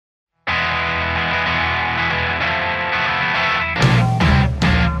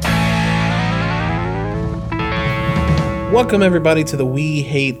Welcome everybody to the We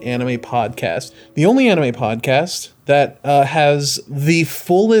Hate Anime podcast, the only anime podcast that has the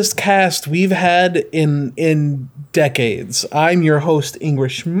fullest cast we've had in decades. I'm your host,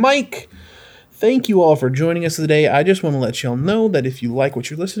 English Mike. Thank you all for joining us today. I just want to let y'all know that if you like what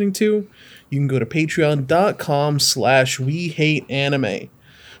you're listening to, you can go to patreon.com/wehateanime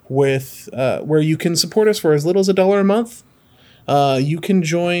with where you can support us for as little as $1 a month. You can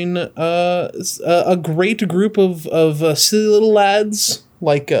join a great group of silly little lads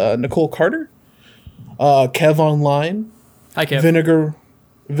like Nicole Carter, Kev Online, hi Kev,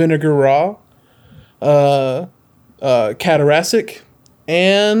 Vinegar Raw, Katarasic,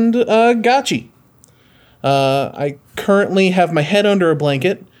 and Gachi. I currently have my head under a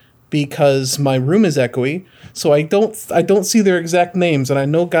blanket because my room is echoey, so I don't see their exact names, and I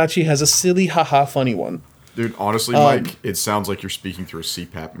know Gachi has a silly haha funny one. Dude, honestly, Mike, it sounds like you're speaking through a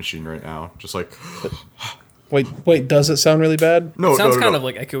CPAP machine right now. Just like... Wait, does it sound really bad? No, it sounds no. kind of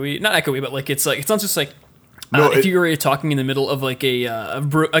like echoey. Not echoey, but like it sounds just like No, if you were talking in the middle of like you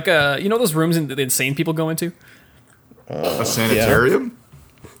know those rooms that the insane people go into? a sanitarium?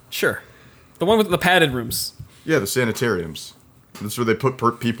 Yeah. Sure. The one with the padded rooms. Yeah, the sanitariums. That's where they put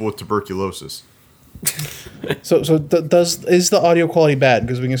people with tuberculosis. So is the audio quality bad?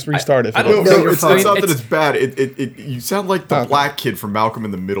 Because we can restart it. No, it's not that It's- it's bad. You sound like the black kid from Malcolm in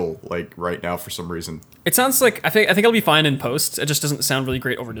the Middle, like right now for some reason. It sounds like I think it'll be fine in post. It just doesn't sound really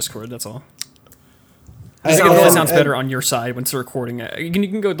great over Discord. That's all. I think it really sounds better on your side when it's recording. You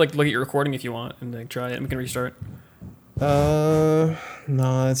can go like look at your recording if you want and like try it and we can restart. No,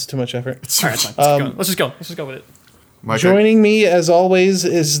 it's too much effort. All right, it's fine. Let's just go with it. Mike, Joining me as always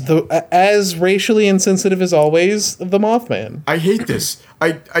is as racially insensitive as always, the Mothman. I hate this.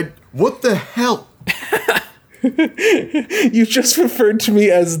 What the hell? You just referred to me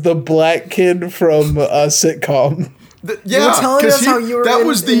as the black kid from a sitcom. Yeah, telling us how you were that in-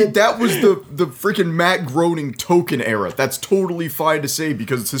 was the freaking Matt Groening token era. That's totally fine to say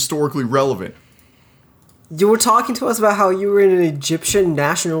because it's historically relevant. You were talking to us about how you were in an Egyptian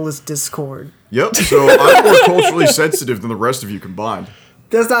nationalist Discord. Yep, so I'm more culturally sensitive than the rest of you combined.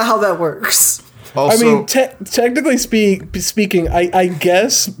 That's not how that works. Also, I mean, technically speaking, I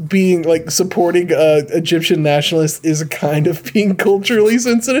guess being like supporting Egyptian nationalists is a kind of being culturally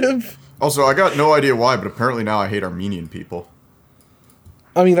sensitive. also, I got no idea why, but apparently now I hate Armenian people.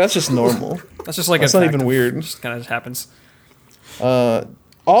 I mean, that's just normal. That's just like That's not even weird. It just kind of happens.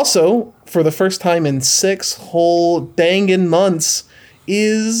 Also, for the first time in 6 whole dangin' months,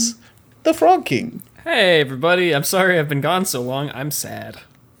 is the Frog King. Hey everybody, I'm sorry I've been gone so long. I'm sad.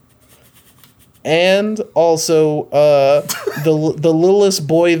 And also, the littlest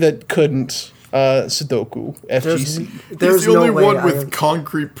boy that couldn't, Sudoku, FGC. He's the only way one I with am-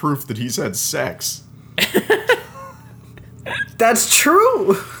 concrete proof that he's had sex. That's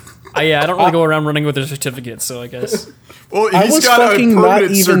true. Yeah, I don't really go around running with a certificate, so I guess. Well, I he's was got a fucking not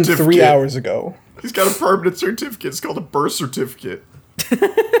permanent even certificate. 3 hours ago. He's got a permanent certificate. It's called a birth certificate.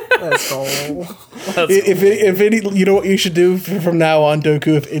 That's all. If any, you know what you should do from now on,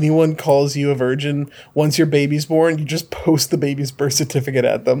 Doku? If anyone calls you a virgin once your baby's born, you just post the baby's birth certificate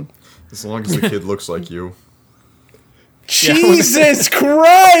at them. As long as the kid looks like you. Jesus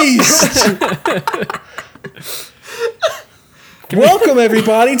Christ! Welcome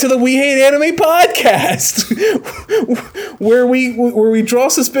everybody to the We Hate Anime podcast, where we draw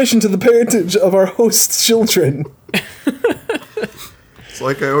suspicion to the parentage of our host's children. It's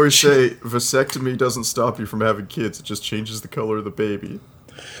like I always say, vasectomy doesn't stop you from having kids. It just changes the color of the baby.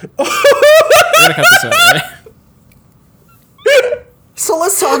 We're gonna cut this out, right? So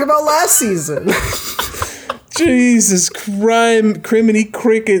let's talk about last season. Jesus, criminy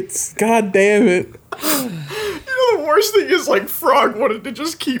crickets! God damn it! You know, the worst thing is, like, Frog wanted to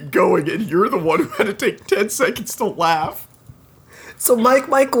just keep going, and you're the one who had to take 10 seconds to laugh. So Mike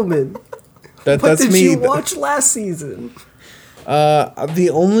Michelman, what That's did me. you watch last season? The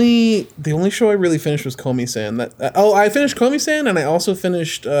only show I really finished was Komi-san. I finished Komi-san, and I also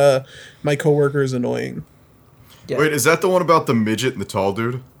finished My Coworker's Annoying. Yeah. Wait, is that the one about the midget and the tall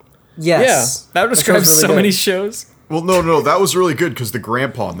dude? Yes. That describes really so good. many shows. Well, no, that was really good, because the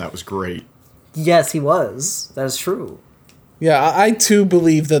grandpa on that was great. Yes, he was. That is true. Yeah, I too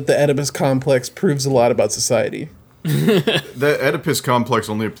believe that the Oedipus complex proves a lot about society. The Oedipus complex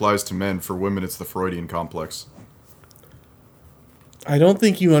only applies to men. For women, it's the Freudian complex. I don't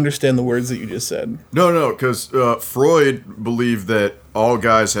think you understand the words that you just said. No, because Freud believed that all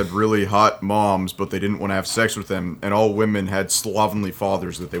guys had really hot moms, but they didn't want to have sex with them, and all women had slovenly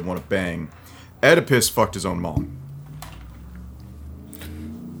fathers that they want to bang. Oedipus fucked his own mom.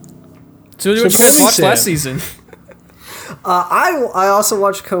 So what you guys watched Komi-san. last season? I also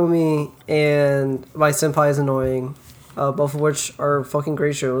watched Komi and My Senpai is Annoying, both of which are fucking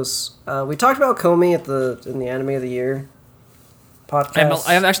great shows. We talked about Komi in the Anime of the Year podcast.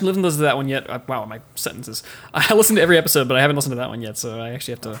 I haven't actually listened to that one yet. Wow, my sentences. I listened to every episode, but I haven't listened to that one yet, so I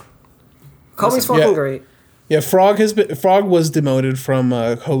actually have to. Komi's fucking Yeah. great. Yeah, Frog was demoted from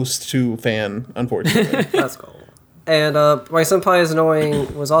host to fan, unfortunately. That's cool. And My Senpai is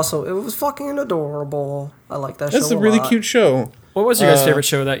Annoying was fucking adorable. I like that show. That's a really lot. cute show. What was your guys' favorite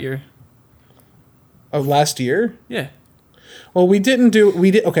show that year? Of last year? Yeah. Well, we didn't do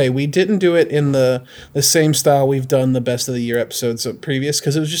it in the same style we've done the best of the year episodes of previous,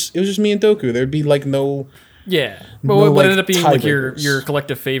 because it was just me and Doku. There'd be like no. Yeah, but No, what like, ended up being like your tiebreakers.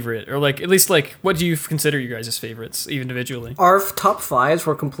 collective favorite, or like at least like what do you consider you guys' favorites, even individually? Our top fives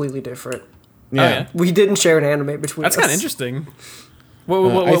were completely different. Yeah. Oh, yeah. We didn't share an anime between That's us. kind of interesting.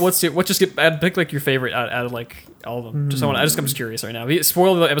 What's pick like your favorite out of like all of them? I'm just curious right now.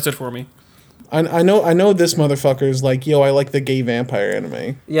 Spoil the episode for me. I know this motherfucker is like, yo, I like the gay vampire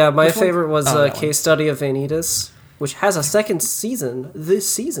anime. Yeah, my favorite was Oh, that one. Case Study of Vanitas, which has a second season this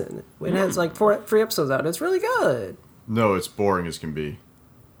season. It has like 3 episodes out. It's really good. No, it's boring as can be.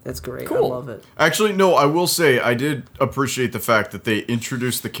 It's great. I Cool. love it. Actually, no, I will say I did appreciate the fact that they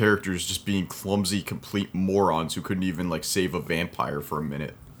introduced the characters just being clumsy, complete morons who couldn't even like save a vampire for a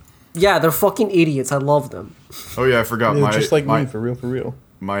minute. Yeah, they're fucking idiots. I love them. Oh yeah, I forgot Yeah, my just like my, me, for real.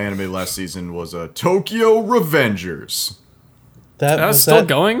 my anime last season was Tokyo Revengers. That was still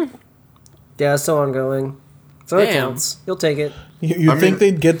going. Yeah, it's still ongoing. So it Damn. counts. You'll take it. You'd I think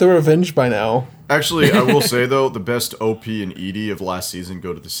mean- they'd get the revenge by now. Actually, I will say though, the best OP and ED of last season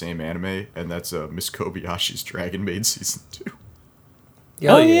go to the same anime, and that's Miss Kobayashi's Dragon Maid season 2.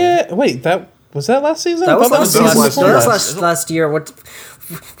 Hell Oh yeah, wait, that was that last season? That I was thought last that was season. last That year. was last year. What?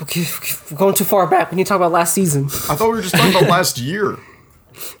 We're going too far back. We need to talk about last season. I thought we were just talking about last year.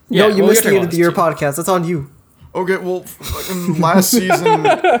 Yeah, No, you well, missed we the gotta end of go the year last podcast. That's on you. Okay, well, fucking last season.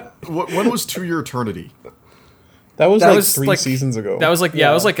 When was 2 Year Eternity? That was That like was, 3 like- seasons ago. That was like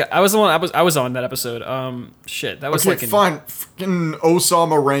I was the one I was on that episode. Shit, that was Okay, like fine. Fucking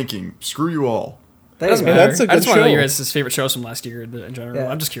Osama ranking. Screw you all. That Doesn't is matter. that's a I just good want to know show. your guys' favorite shows from last year in general. Yeah.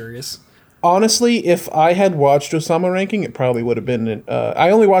 I'm just curious. Honestly, if I had watched Osama Ranking, it probably would have been. I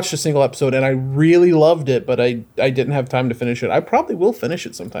only watched a single episode, and I really loved it, but I didn't have time to finish it. I probably will finish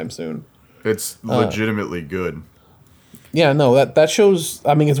it sometime soon. It's legitimately good. Yeah, no, that shows.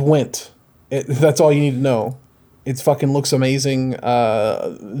 I mean, it's Went. That's all you need to know. It fucking looks amazing.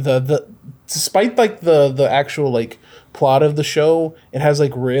 The despite like the actual like plot of the show, it has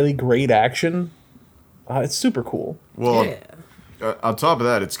like really great action. It's super cool. Well, Yeah. on top of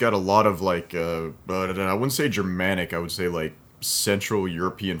that, it's got a lot of like, I wouldn't say Germanic, I would say like Central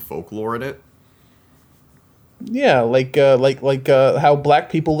European folklore in it. Yeah, like how black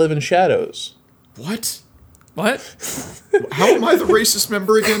people live in shadows. What? What? How am I the racist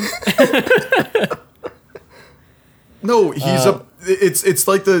member again? No, he's it's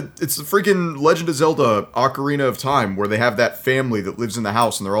like the freaking Legend of Zelda Ocarina of Time where they have that family that lives in the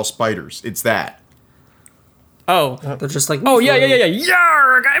house and they're all spiders. It's that. Oh. They're just like. Oh yeah.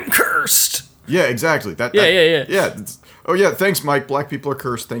 Yarg, I'm cursed. Yeah, exactly. Yeah. Yeah. Oh yeah, thanks, Mike. Black people are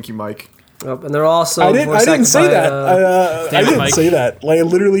cursed. Thank you, Mike. Yep, and they're also. I didn't voice say acted by, that. I Damn it, didn't Mike. say that. Like I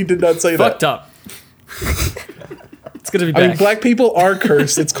literally did not say Fucked that. up. It's good to be I back. mean, black people are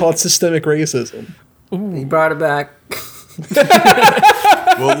cursed. It's called systemic racism. He brought it back.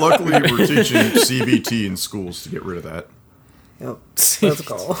 Well, luckily we're teaching CBT in schools to get rid of that. Yep. Let's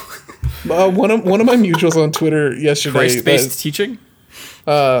go. One of my mutuals on Twitter yesterday. Christ-based teaching.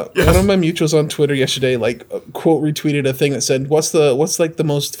 One of my mutuals on Twitter yesterday, like quote retweeted a thing that said, "What's like the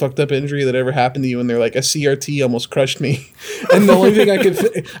most fucked up injury that ever happened to you?" And they're like, "A CRT almost crushed me." And the only thing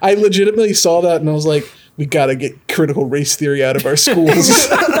I legitimately saw that, and I was like, "We gotta get critical race theory out of our schools."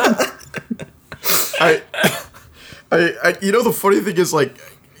 I you know, the funny thing is, like,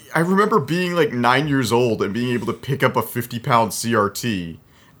 I remember being like 9 years old and being able to pick up a 50-pound CRT,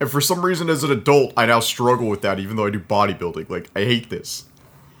 and for some reason as an adult I now struggle with that even though I do bodybuilding. Like, I hate this.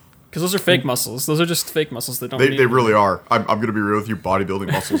 Because those are fake muscles. Those are just fake muscles that don't. They really are. I'm gonna be real with you.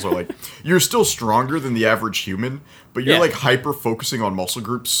 Bodybuilding muscles are like, you're still stronger than the average human, but you're Yeah. like hyper focusing on muscle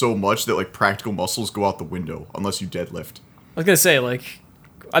groups so much that like practical muscles go out the window unless you deadlift. I was gonna say like,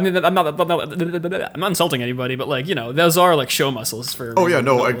 I mean, I'm not insulting anybody, but like, you know, those are like show muscles for. Oh yeah,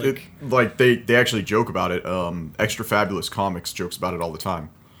 no, like, they actually joke about it. Extra Fabulous Comics jokes about it all the time.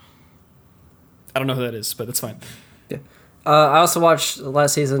 I don't know who that is, but that's fine. I also watched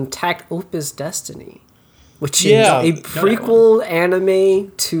last season Tact Opus Destiny, which Yeah. is a prequel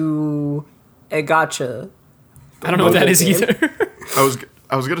anime to Egacha. I don't know what that is either.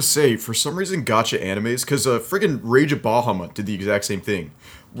 I was gonna say, for some reason, gacha animes, because friggin' Rage of Bahamut did the exact same thing,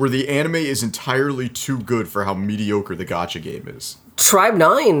 where the anime is entirely too good for how mediocre the gacha game is. Tribe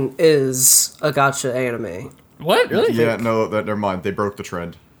 9 is a gacha anime. What? Really? Yeah, no, never mind. They broke the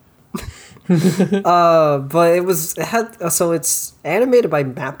trend. But it's animated by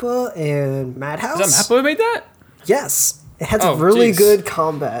Mappa and Madhouse. Is that Mappa who made that? Yes. It has Oh, really jeez. good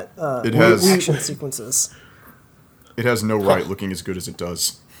combat It has- action sequences. It has no right looking as good as it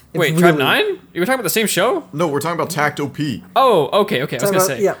does. Wait, It's Tribe really- 9? You were talking about the same show? No, we're talking about Tacto P. Oh, okay. I was gonna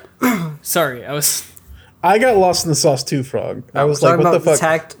say. Yeah. Sorry, I was. I got lost in the sauce too, Frog. I was We're like, talking what the about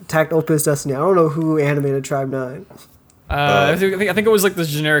fuck? Tact Opus Destiny. I don't know who animated Tribe 9. I think it was like the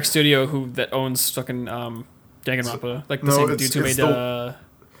generic studio that owns fucking Danganronpa, like the No, same it's- dudes who it's made. the-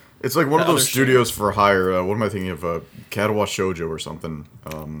 It's like one of The those other studios for hire. What am I thinking of? Katawa Shoujo or something.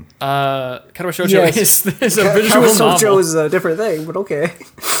 Katawa Shoujo Yes. is a visual Shoujo novel. is a different thing, but okay.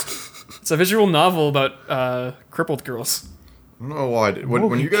 It's a visual novel about crippled girls. I don't know why. When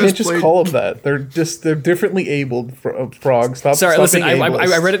Oh, you you guys can't just played, call them that. They're differently abled. Frog. Stop. Sorry, stop listen, being I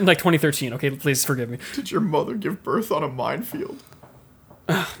ableist. read it in like 2013. Okay, please forgive me. did your mother give birth on a minefield?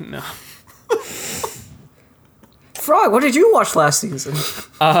 No. Frog, what did you watch last season?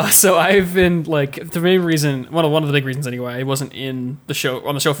 So I've been like the main reason, one of the big reasons anyway, I wasn't on the show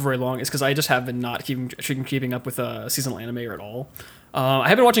for very long is because I just have been not keeping up with seasonal anime or at all. I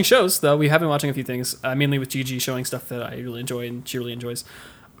have been watching shows though. We have been watching a few things, mainly with Gigi showing stuff that I really enjoy and she really enjoys.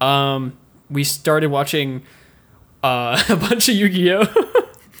 We started watching a bunch of Yu-Gi-Oh.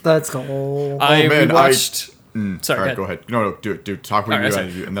 Let's go. man, we watched. All Sorry, right, go ahead. No, do it. Dude, talk what All you right, got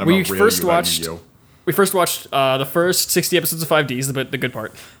to do, and then I'm we going to rail first you about watched- Yu-Gi-Oh. We first watched the first 60 episodes of 5Ds, the good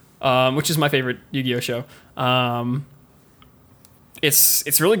part, which is my favorite Yu-Gi-Oh show.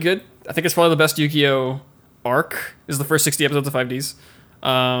 It's really good. I think it's probably the best Yu-Gi-Oh arc is the first 60 episodes of 5Ds.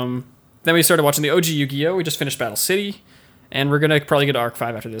 Then we started watching the OG Yu-Gi-Oh. We just finished Battle City, and we're gonna probably get to Arc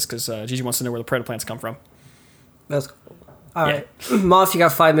 5 after this because Gigi wants to know where the Predator plants come from. Let's go. All right. Moth, you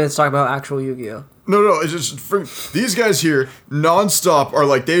got 5 minutes to talk about actual Yu-Gi-Oh. No, it's just these guys here nonstop are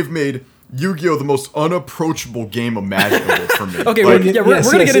like they've made Yu-Gi-Oh the most unapproachable game imaginable for me. Okay, like, we're gonna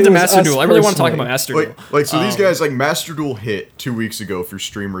yes, get it into was Master us Duel. I really want to talk personally. about Master Duel. so these guys like Master Duel hit 2 weeks ago. If your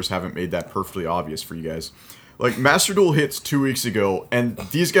streamers haven't made that perfectly obvious for you guys, like Master Duel hits 2 weeks ago, and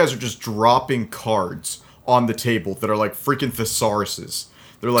these guys are just dropping cards on the table that are like freaking thesauruses.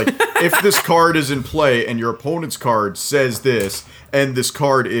 They're like, if this card is in play and your opponent's card says this, and this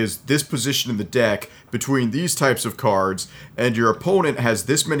card is this position in the deck between these types of cards, and your opponent has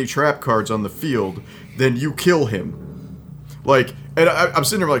this many trap cards on the field, then you kill him. Like, and I'm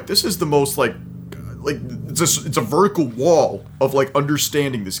sitting there like, this is the most like it's a vertical wall of like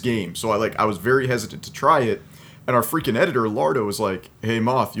understanding this game. So I was very hesitant to try it. And our freaking editor, Lardo, was like, hey,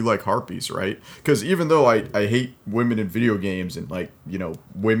 Moth, you like harpies, right? Because even though I hate women in video games and, like, you know,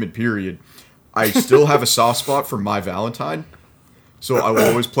 women, period, I still have a soft spot for My Valentine. So I will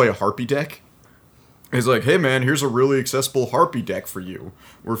always play a harpy deck. He's like, hey, man, here's a really accessible harpy deck for you.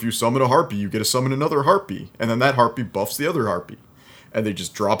 Where if you summon a harpy, you get to summon another harpy. And then that harpy buffs the other harpy. And they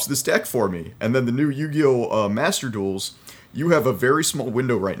just drops this deck for me. And then the new Yu-Gi-Oh! Master Duels... You have a very small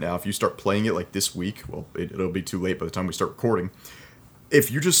window right now. If you start playing it like this week, well, it'll be too late by the time we start recording. If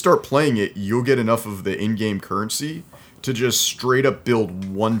you just start playing it, you'll get enough of the in-game currency to just straight up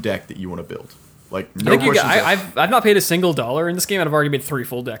build one deck that you want to build. Like no I think questions asked. I've not paid a single dollar in this game, and I've already made 3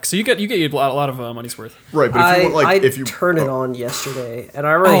 full decks. So you get a lot of money's worth. Right, but if you want, like, I if you turned it on yesterday, and I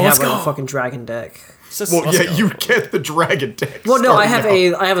already let's have like go. a fucking dragon deck. well, Let's yeah, go. you get the dragon deck. Well, no, I have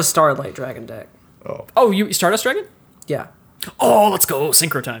starting out. I have a Starlight dragon deck. Oh, you Stardust Dragon? Yeah. Oh, let's go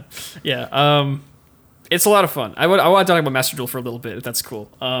synchro time. Yeah, it's a lot of fun. I want to talk about Master Duel for a little bit, if that's cool.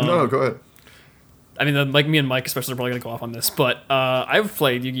 No, go ahead. I mean, like me and Mike especially are probably gonna go off on this, but I've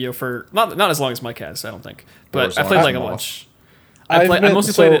played Yu-Gi-Oh for not as long as Mike has, I don't think, but as I long played as like a Moth. bunch. I've I been-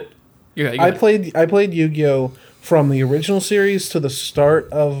 mostly so played it. Yeah, I played Yu-Gi-Oh from the original series to the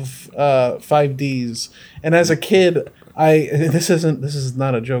start of 5Ds, and as a kid, this is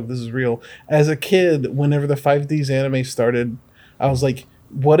not a joke. This is real. As a kid, whenever the 5Ds anime started, I was like,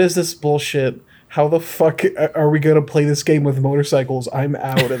 "What is this bullshit? How the fuck are we gonna play this game with motorcycles? I'm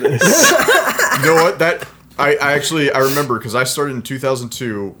out of this." You know what? That I remember because I started in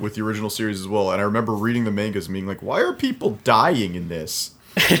 2002 with the original series as well, and I remember reading the mangas and being like, "Why are people dying in this?"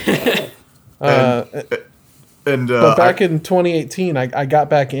 But back in 2018, I got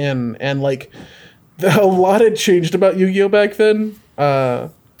back in, and like a lot had changed about Yu-Gi-Oh back then.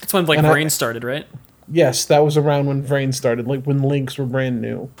 That's when like and I- Brain started, right? Yes, that was around when Vrain started, like when links were brand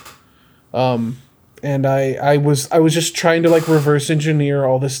new. and I was just trying to like reverse engineer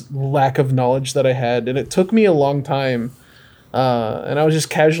all this lack of knowledge that I had, and it took me a long time, and I was just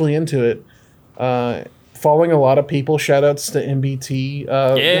casually into it, following a lot of people. Shout outs to MBT.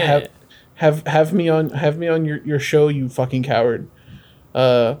 Yeah. Have me on your show, you fucking coward.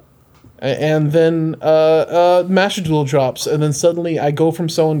 And then Master Duel drops, and then suddenly I go from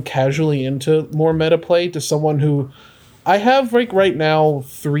someone casually into more meta play to someone who I have like right now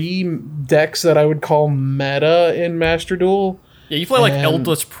 3 decks that I would call meta in Master Duel. Yeah, you play like And-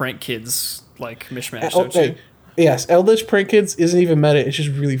 Eldritch Prank Kids, like mishmash, don't Okay. you? Yes, Eldritch Prank Kids isn't even meta. It's just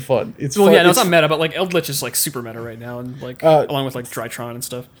really fun. It's Well, fun. yeah, no, it's not meta, but like Eldritch is like super meta right now, and like along with like Drytron and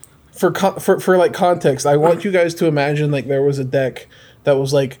stuff. For like context, I want you guys to imagine like there was a deck that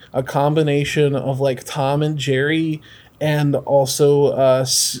was like a combination of like Tom and Jerry and also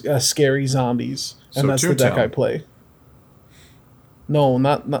scary zombies, and So that's the deck Toontown. I play. No,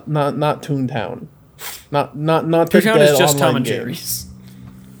 not Toontown. Not the Toontown dead is just Tom online and game. Jerry's.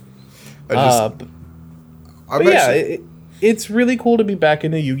 I just, But I'm yeah, actually- it's really cool to be back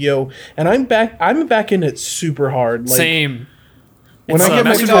into Yu-Gi-Oh, and I'm back in it super hard. Like, Same. When It's, I get my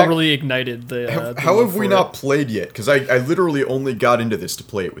Master Duel pack- really ignited the. the how love have we for it. not played yet? Because I literally only got into this to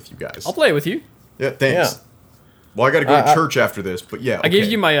play it with you guys. I'll play it with you. Yeah, thanks. Yeah. Well, I got to go to church after this, but yeah. I gave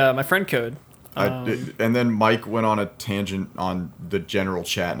okay. you my my friend code. And then Mike went on a tangent on the general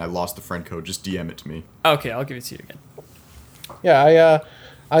chat, and I lost the friend code. Just DM it to me. Okay, I'll give it to you again. Yeah,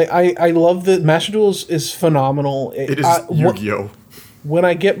 I love that Master Duels is phenomenal. It is Yu-Gi-Oh. When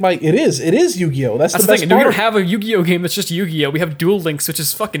I get my, it is Yu-Gi-Oh. That's That's the the best thing. We part. don't have a Yu-Gi-Oh game that's just Yu-Gi-Oh. We have Duel Links, which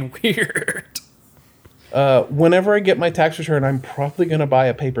is fucking weird. Whenever I get my tax return, I'm probably gonna buy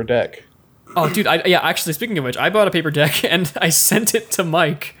a paper deck. Oh, dude. Actually, speaking of which, I bought a paper deck and I sent it to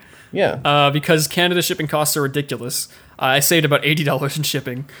Mike Yeah, because Canada shipping costs are ridiculous. I saved about $80 in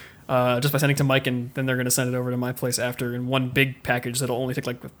shipping just by sending it to Mike, and then they're gonna send it over to my place after in one big package that'll only take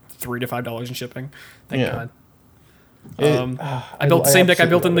like $3 to $5 in shipping. Thank Yeah. God. It- I built the same deck I absolutely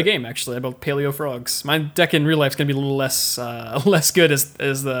built in love the it. game. Actually, I built Paleo Frogs. My deck in real life is gonna be a little less less good as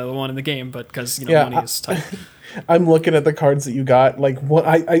the one in the game, but because Yeah, money is tight. I'm looking at the cards that you got. Like what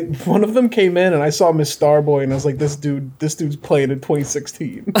I one of them came in and I saw Miss Starboy and I was like, this dude's playing in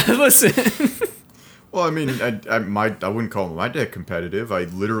 2016. Listen, Well, I mean, I wouldn't call my deck competitive. I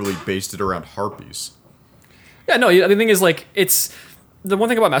literally based it around harpies. yeah, no. The thing is, like, it's the one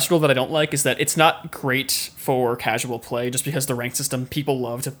thing about Master Duel that I don't like is that it's not great for casual play, just because the rank system people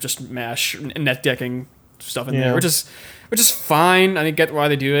love to just mash net decking stuff in Yeah. there, which is fine. I get why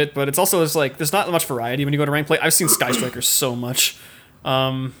they do it, but it's also just like there's not much variety when you go to rank play. I've seen Sky Strikers so much,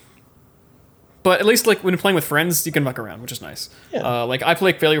 but at least like when you're playing with friends, you can muck around, which is nice. Yeah. Like I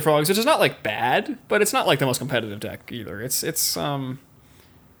play Failure Frogs, which is not like bad, but it's not like the most competitive deck either. It's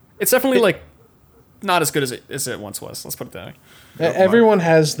definitely like not as good as it once was. Let's put it that way. Everyone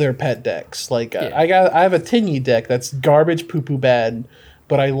has their pet decks. Like Yeah. I have a Tingy deck that's garbage, poo poo bad,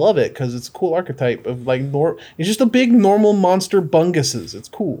 but I love it because it's a cool archetype of like it's just a big normal monster bunguses. It's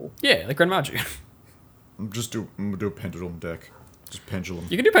cool. Yeah, like Grand Magi. I'm gonna do a pendulum deck. Just pendulum.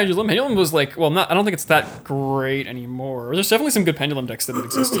 You can do Pendulum. Pendulum was like, well, not. I don't think it's that great anymore. There's definitely some good Pendulum decks that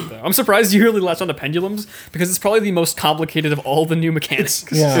existed though. I'm surprised you really latched onto Pendulums because it's probably the most complicated of all the new mechanics.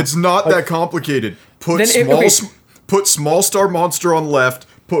 Yeah. It's not that complicated. Put Then put small star monster on left.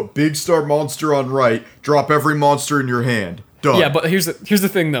 Put big star monster on right. Drop every monster in your hand. Done. Yeah, but here's the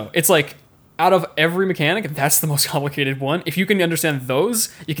thing though. It's like out of every mechanic, that's the most complicated one. If you can understand those,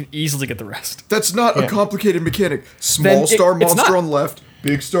 you can easily get the rest. That's not a complicated mechanic. Small Then star it's monster not. on left.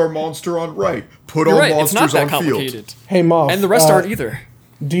 Big star monster on right. Put You're all right. It's not monsters that on field. complicated. Hey, Moff. And the rest aren't either.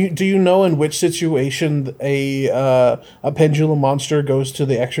 Do you know in which situation a pendulum monster goes to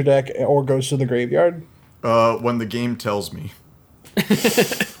the extra deck or goes to the graveyard? When the game tells me.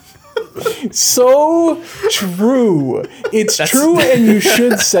 So true. It's true, and you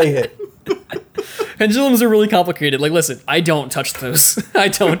should say it. Pendulums are really complicated. Like, listen, I don't touch those. I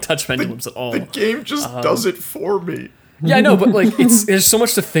don't touch pendulums at all. The game just does it for me. Yeah, I know, but like, there's so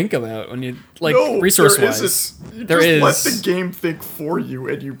much to think about when you like No, resource there wise. isn't. You There just is. let the game think for you,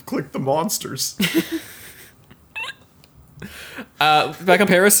 and you click the monsters. By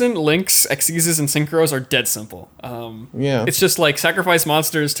comparison, Lynx, Xyzes, and Synchros are dead simple. Yeah. It's just like sacrifice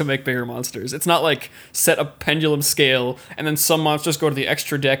monsters to make bigger monsters. It's not like set a pendulum scale and then some monsters go to the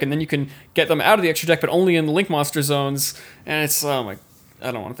extra deck and then you can get them out of the extra deck, but only in the Link monster zones. And it's oh my,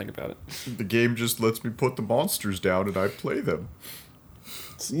 I don't want to think about it. The game just lets me put the monsters down, and I play them.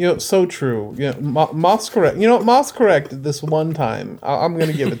 So true. Yeah, Moth's correct. You know, Moth's correct this one time. I'm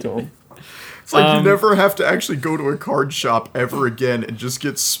gonna give it to him. It's like you never have to actually go to a card shop ever again and just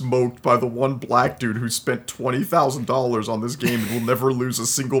get smoked by the one black dude who spent $20,000 on this game and will never lose a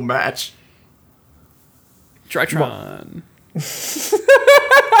single match. Drytron.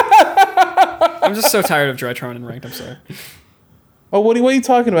 I'm just so tired of Drytron in ranked. I'm sorry. Oh, what are you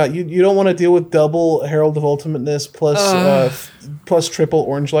talking about? You don't want to deal with double Herald of Ultimateness plus triple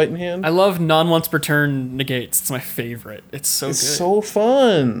Orange Light in hand? I love non-once per turn negates. It's my favorite. It's so good. So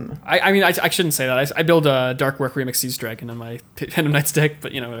fun. I mean, I shouldn't say that. I build a Dark Requiem Siege Dragon on my Hand of Knights deck,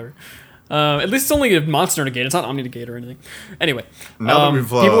 but whatever. At least it's only a monster negate. It's not Omni negate or anything. Anyway, now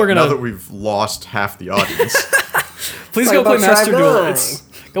that we've lost half the audience, please go play Master Duel.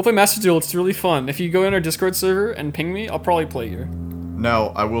 Go play Master Duel. It's really fun. If you go in our Discord server and ping me, I'll probably play you. Now,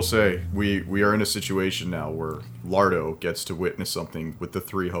 I will say, we are in a situation now where Lardo gets to witness something with the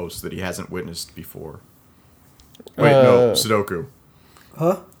 3 hosts that he hasn't witnessed before. Wait, no, Sudoku.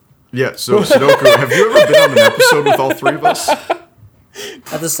 Huh? Yeah, so Sudoku, have you ever been on an episode with all 3 of us?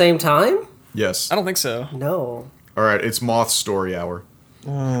 At the same time? Yes. I don't think so. No. Alright, it's Moth's Story Hour.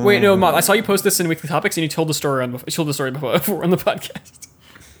 Wait, no, Moth, I saw you post this in Weekly Topics and you told the story before on the podcast.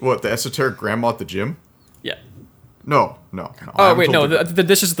 What, the esoteric grandma at the gym? Yeah. No. Oh, wait, no, the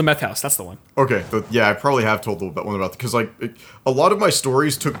dishes at the meth house. That's the one. Okay, yeah, I probably have told one about because a lot of my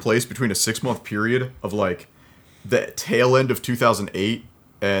stories took place between a 6-month period of like the tail end of 2008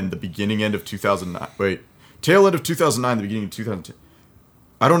 and the beginning end of 2009. Wait, tail end of 2009, the beginning of 2010.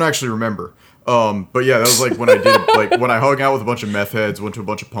 I don't actually remember. But yeah, that was like when I did when I hung out with a bunch of meth heads, went to a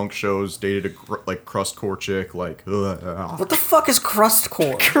bunch of punk shows, dated a crustcore chick. Like, what the fuck is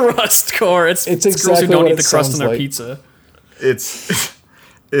crustcore? Crustcore. It's exactly girls who don't what eat the crust on their like. pizza. It's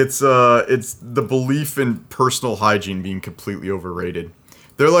the belief in personal hygiene being completely overrated.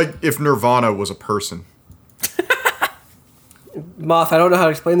 They're like if Nirvana was a person. Moth, I don't know how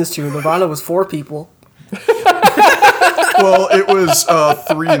to explain this to you. Nirvana was 4 people. Well, it was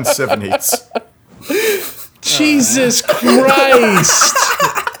 3 7/8. Jesus Christ!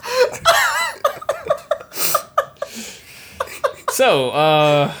 So, what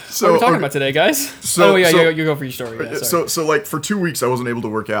are we talking about today, guys? You go for your story. Yeah, so like for 2 weeks I wasn't able to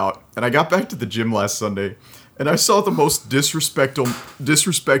work out, and I got back to the gym last Sunday, and I saw the most disrespectful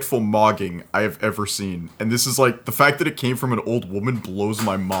mogging I have ever seen. And this is like the fact that it came from an old woman blows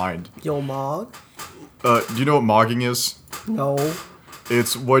my mind. Yo, Mog? Do you know what mogging is? No.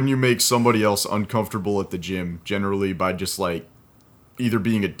 It's when you make somebody else uncomfortable at the gym, generally by just like either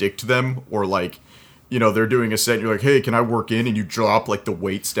being a dick to them or like, they're doing a set and you're like, hey, can I work in? And you drop like the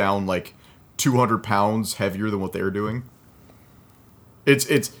weights down like 200 pounds heavier than what they're doing. It's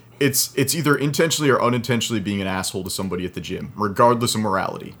either intentionally or unintentionally being an asshole to somebody at the gym, regardless of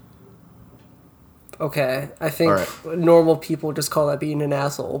morality. Okay, I think normal people just call that being an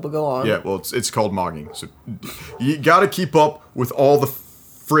asshole, but go on. Yeah, well, it's called mogging. So you gotta keep up with all the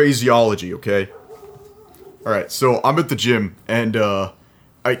phraseology, okay? Alright, so I'm at the gym, and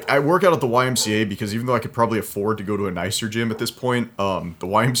I work out at the YMCA because even though I could probably afford to go to a nicer gym at this point, the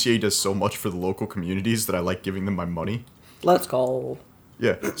YMCA does so much for the local communities that I like giving them my money. Let's go.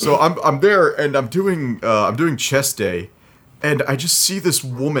 Yeah, so I'm there, and I'm doing chest day. And I just see this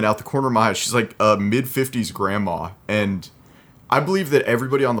woman out the corner of my eye. She's like a mid-50s grandma, and I believe that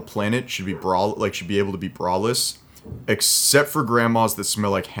everybody on the planet should be should be able to be braless, except for grandmas that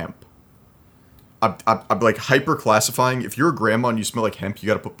smell like hemp. I'm like hyper classifying. If you're a grandma and you smell like hemp, you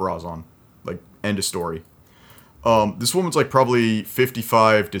got to put bras on. Like, end of story. This woman's like probably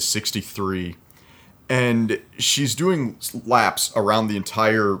 55 to 63, and she's doing laps around the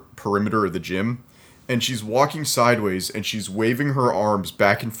entire perimeter of the gym. And she's walking sideways, and she's waving her arms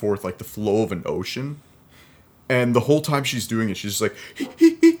back and forth like the flow of an ocean. And the whole time she's doing it, she's just like...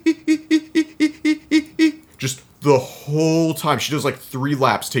 just the whole time. She does like 3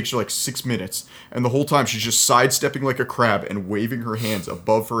 laps, takes her like 6 minutes. And the whole time she's just sidestepping like a crab and waving her hands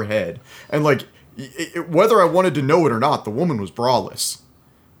above her head. And like, whether I wanted to know it or not, the woman was braless.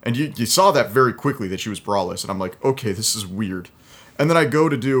 And you saw that very quickly that she was braless. And I'm like, okay, this is weird. And then I go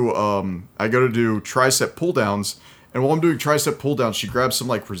to do tricep pull downs, and while I'm doing tricep pull downs, she grabs some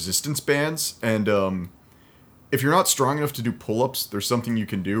like resistance bands, and if you're not strong enough to do pull-ups, there's something you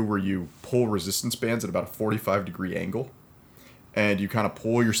can do where you pull resistance bands at about a 45-degree angle, and you kind of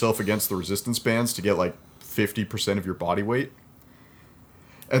pull yourself against the resistance bands to get like 50% of your body weight.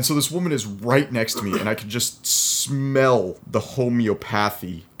 And so this woman is right next to me, and I can just smell the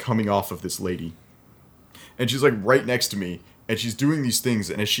homeopathy coming off of this lady. And she's like right next to me. And she's doing these things,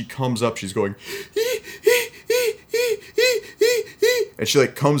 and as she comes up, she's going, and she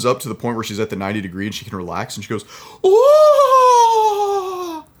like comes up to the point where she's at the 90 degree and she can relax, and she goes,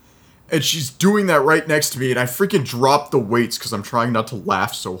 oh! And she's doing that right next to me, and I freaking drop the weights because I'm trying not to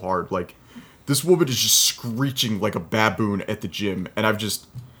laugh so hard. Like, this woman is just screeching like a baboon at the gym, and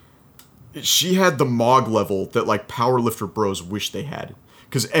she had the Mog level that, like, powerlifter bros wish they had.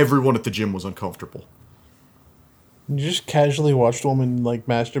 Because everyone at the gym was uncomfortable. You just casually watched a woman, like,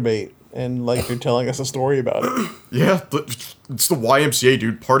 masturbate, and, like, you're telling us a story about it. Yeah, it's the YMCA,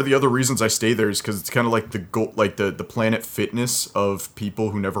 dude. Part of the other reasons I stay there is because it's kind of like the Planet Fitness of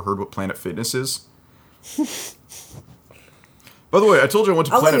people who never heard what Planet Fitness is. By the way, I told you I went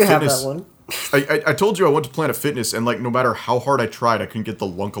to I'll let Planet you have Fitness. that one. I told you I went to Planet Fitness, and, like, no matter how hard I tried, I couldn't get the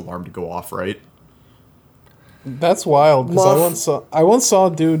lunk alarm to go off, right? That's wild, because Muff. I once saw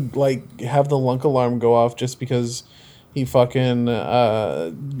a dude, like, have the lunk alarm go off just because he fucking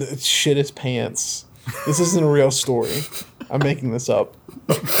shit his pants. This isn't a real story. I'm making this up.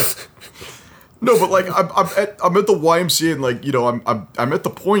 No, but, like, I'm at the YMCA, and, like, you know, I'm at the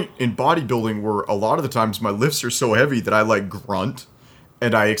point in bodybuilding where a lot of the times my lifts are so heavy that I, like, grunt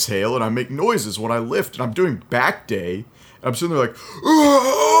and I exhale and I make noises when I lift, and I'm doing back day. And I'm sitting there like,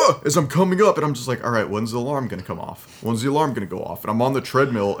 "Ah!" as I'm coming up, and I'm just like, all right, when's the alarm gonna come off? When's the alarm gonna go off? And I'm on the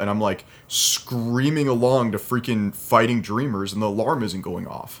treadmill, and I'm like screaming along to freaking Fighting Dreamers, and the alarm isn't going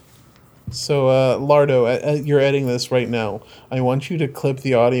off. So, Lardo, you're editing this right now. I want you to clip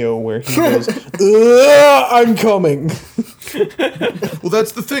the audio where he goes, "Ugh, I'm coming." Well,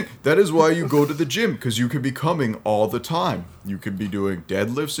 that's the thing. That is why you go to the gym, because you could be coming all the time. You could be doing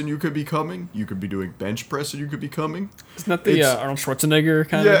deadlifts, and you could be coming. You could be doing bench press, and you could be coming. Isn't that the Arnold Schwarzenegger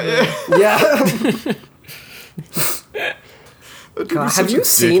kind of? Yeah. Yeah. God, have you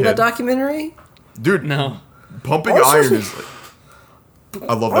seen that documentary? Dude, No. Pumping Arnold Iron Schwarzenegger- is like...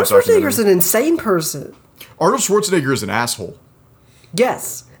 I love Arnold that documentary. Schwarzenegger's an insane person. Arnold Schwarzenegger is an asshole.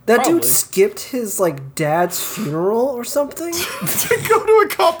 Yes. That Probably. dude skipped his, like, dad's funeral or something To go to a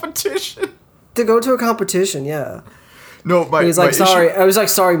competition. to go to a competition, yeah. No, my, He's my like, issue- sorry. I was like,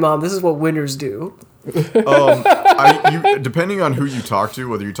 sorry, Mom, this is what winners do. Depending on who you talk to,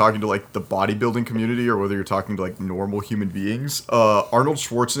 whether you're talking to, like, the bodybuilding community or whether you're talking to, like, normal human beings, Arnold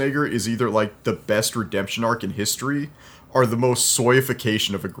Schwarzenegger is either, like, the best redemption arc in history or the most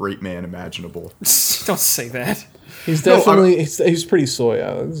soyification of a great man imaginable. Don't say that. He's No, definitely, he's pretty soy.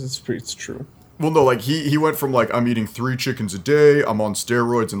 It's true. Well, no, like, he went from, like, I'm eating 3 chickens a day, I'm on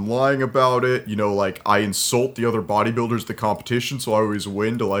steroids and lying about it, you know, like, I insult the other bodybuilders at the competition, so I always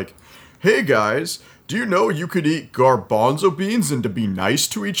win, to, like, hey, guys, do you know you could eat garbanzo beans and to be nice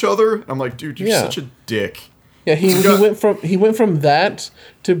to each other? And I'm like, dude, you're Yeah. such a dick. Yeah, he got- went from that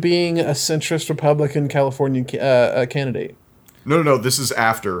to being a centrist Republican California candidate. No, this is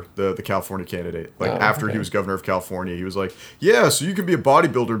after the California candidate. Like, after okay. he was governor of California, he was like, yeah, so you can be a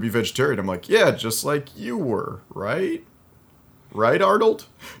bodybuilder and be vegetarian. I'm like, yeah, just like you were, right? Right, Arnold?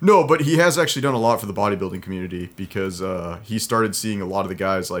 No, but he has actually done a lot for the bodybuilding community because he started seeing a lot of the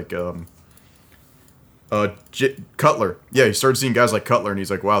guys like Cutler. Yeah, he started seeing guys like Cutler, and he's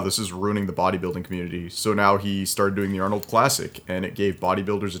like, wow, this is ruining the bodybuilding community. So now he started doing the Arnold Classic, and it gave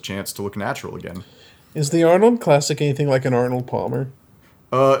bodybuilders a chance to look natural again. Is the Arnold Classic anything like an Arnold Palmer?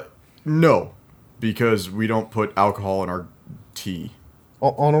 No, because we don't put alcohol in our tea.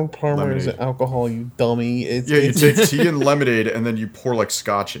 Arnold Palmer is Lemonade. alcohol, you dummy. Yeah, you take tea and lemonade, and then you pour, like,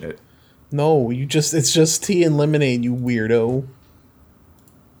 scotch in it. No, it's just tea and lemonade, you weirdo.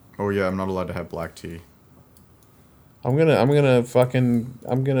 Oh, yeah, I'm not allowed to have black tea. I'm gonna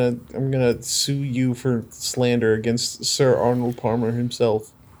sue you for slander against Sir Arnold Palmer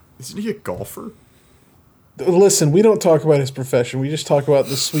himself. Isn't he a golfer? Listen, we don't talk about his profession. We just talk about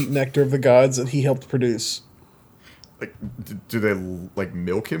the sweet nectar of the gods that he helped produce. Like, do they, like,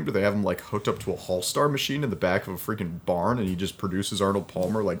 milk him? Do they have him, like, hooked up to a Hall-Star machine in the back of a freaking barn, and he just produces Arnold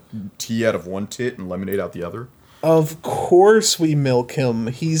Palmer, like, tea out of one tit and lemonade out the other? Of course we milk him.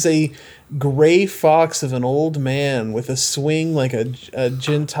 He's a gray fox of an old man with a swing like a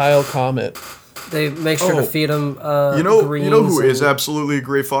Gentile comet. They make sure to feed him You know who greens is and- absolutely a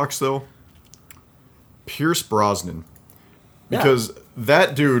gray fox, though? Pierce Brosnan. Because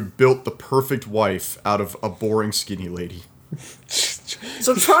that dude built the perfect wife out of a boring skinny lady.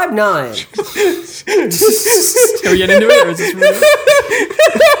 So Tribe 9. Can we get into it, or is this really?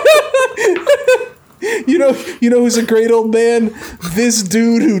 You know who's a great old man? This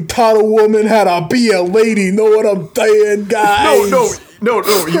dude who taught a woman how to be a lady. Know what I'm saying, guys? No.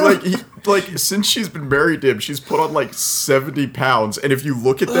 He since she's been married to him, she's put on like 70 pounds. And if you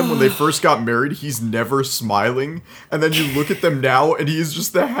look at them when they first got married, he's never smiling. And then you look at them now, and he is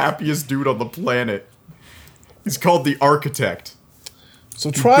just the happiest dude on the planet. He's called the Architect. So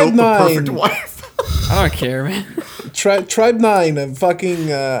Tribe Built the perfect 9. wife. I don't care, man. Tribe 9, a fucking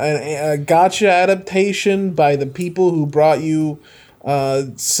a gotcha adaptation by the people who brought you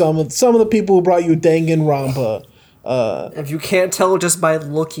some of the people who brought you Danganronpa. If you can't tell just by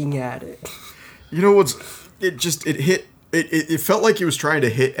looking at it. You know what's? It felt like he was trying to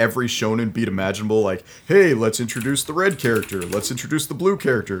hit every shonen beat imaginable. Like, hey, let's introduce the red character. Let's introduce the blue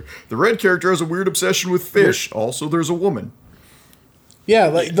character. The red character has a weird obsession with fish. Also, there's a woman. Yeah,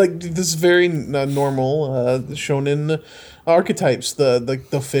 like this is very normal shonen archetypes.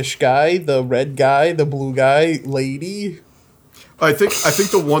 The fish guy, the red guy, the blue guy, lady. I think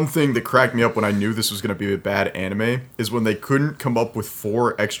the one thing that cracked me up when I knew this was going to be a bad anime is when they couldn't come up with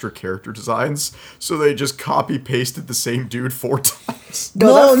 4 extra character designs, so they just copy pasted the same dude 4 times.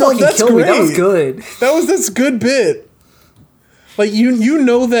 No, that's killed me. That was good. That's a good bit. Like you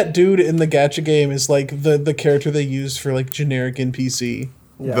know that dude in the gacha game is like the character they use for like generic NPC.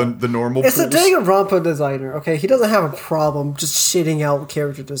 Yeah. The normal. It's a Danganronpa designer. Okay, he doesn't have a problem just shitting out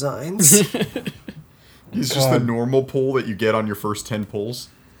character designs. He's just the normal pull that you get on your first 10 pulls.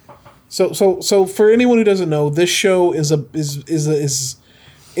 So for anyone who doesn't know, this show is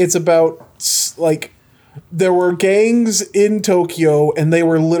it's about like there were gangs in Tokyo and they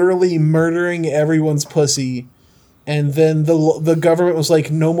were literally murdering everyone's pussy, and then the government was like,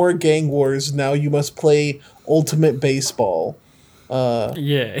 no more gang wars. Now you must play ultimate baseball.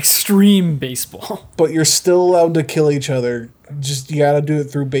 Yeah, extreme baseball. But you're still allowed to kill each other. Just you gotta do it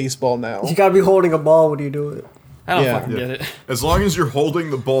through baseball now. You gotta be holding a ball when you do it. I don't Yeah. fucking get it. As long as you're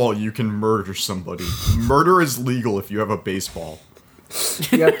holding the ball, you can murder somebody. Murder is legal if you have a baseball.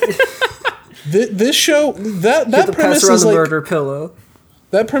 You have to, This show that you have to premise pass around is the like murder pillow.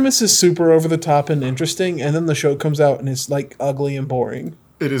 that premise is super over the top and interesting, and then the show comes out and it's like ugly and boring.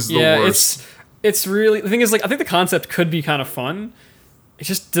 It is the Yeah, worst. it's really, the thing is, like, I think the concept could be kind of fun. It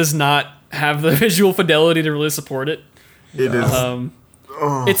just does not have the visual fidelity to really support it. It is.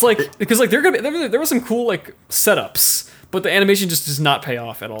 It's like, because like there was some cool like setups, but the animation just does not pay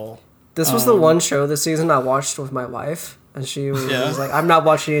off at all. This was the one show this season I watched with my wife, and she was, Yeah. was like, "I'm not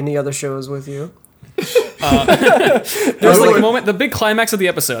watching any other shows with you." There's like a moment, the big climax of the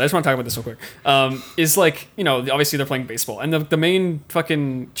episode. I just want to talk about this real quick. Is like, you know, obviously they're playing baseball, and the main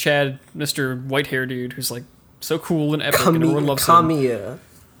fucking Chad, Mr. White Hair dude, who's like so cool and epic, and everyone loves him. Kamiya.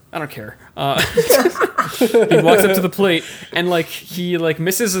 I don't care. He walks up to the plate and like he like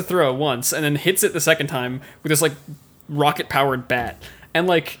misses a throw once and then hits it the second time with this like rocket powered bat, and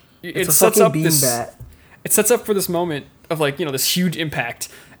like It's it a sets fucking up bean this. bat. It sets up for this moment of like, you know, this huge impact,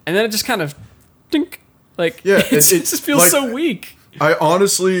 and then it just kind of, dink, like Yeah, it just feels like- so weak. I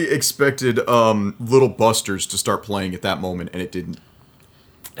honestly expected Little Busters to start playing at that moment, and it didn't.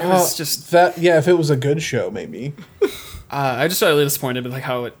 It was just That yeah, if it was a good show, maybe. I just got really disappointed with like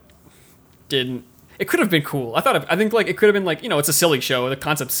how it didn't. It could have been cool. I think like it could have been like, you know, it's a silly show. The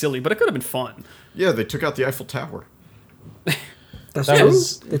concept's silly, but it could have been fun. Yeah, they took out the Eiffel Tower. That's That true.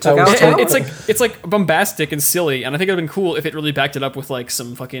 was- They that took was out totally- It's like bombastic and silly, and I think it would have been cool if it really backed it up with like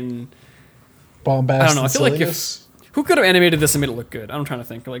some fucking. Bombastic. I don't know. I feel like silliness. who could have animated this and made it look good? I'm trying to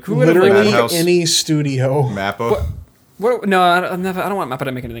think. Like who would have Literally like, Madhouse. any studio Mappa. what? No, I don't want Mappa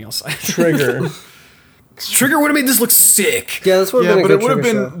to make anything else. trigger. Trigger would have made this look sick. Yeah, this would have Yeah, been a but it good would have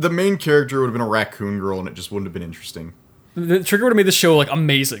Trigger been show. the main character would have been a raccoon girl, and it just wouldn't have been interesting. The Trigger would have made this show like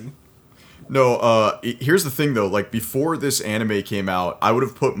amazing. No, here's the thing though. Like before this anime came out, I would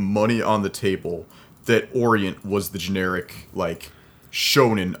have put money on the table that Orient was the generic like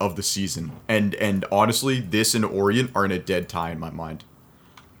shonen of the season, and honestly, this and Orient are in a dead tie in my mind.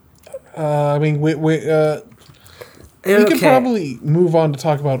 I mean, we could probably move on to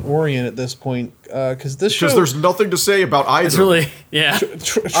talk about Orient at this point, because this show. Because there's nothing to say about either. It's really, yeah.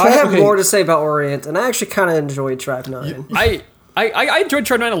 I have okay, more to say about Orient, and I actually kind of enjoyed Tribe 9. I enjoyed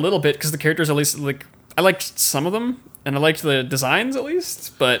Tribe 9 a little bit because the characters, at least, like, I liked some of them and I liked the designs at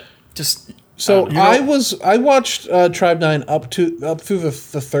least, but just So you know- I watched Tribe 9 up through the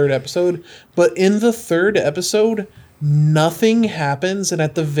third episode, but in the third episode, nothing happens, and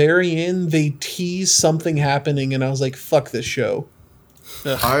at the very end, they tease something happening, and I was like, "Fuck this show."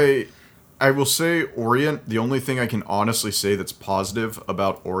 I will say Orient, the only thing I can honestly say that's positive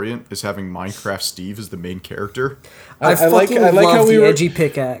about Orient is having Minecraft Steve as the main character. I fucking I like love how we the were edgy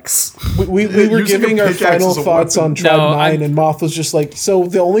pickaxe. we were Using a giving our pickaxe final as a thoughts weapon. on Tribe No, 9, and Moth was just like, "So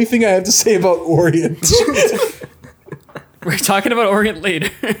the only thing I have to say about Orient." we're talking about Orient later.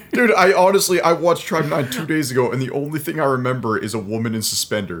 Dude, I watched Tribe 9 2 days ago, and the only thing I remember is a woman in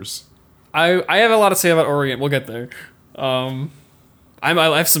suspenders. I have a lot to say about Orient. We'll get there. I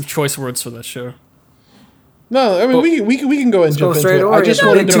have some choice words for that show. No, I mean we can go and Go jump straight into it. Orient. I just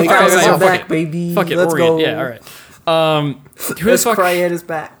wanted to Big make 2000s fuck are it. back, baby. Fuck it, Let's Orient. go. Yeah, all right. Who the This fuck? Cryan is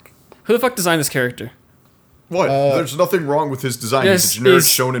back. Who the fuck designed this character? What? There's nothing wrong with his design. Yes, He's a generic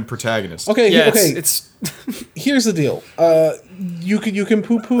he's- shonen protagonist. Okay, Yeah, okay. it's Here's the deal. You can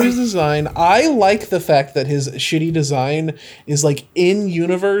poo-poo his design. I like the fact that his shitty design is like in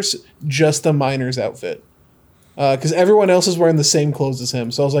universe just a miner's outfit. Because everyone else is wearing the same clothes as him.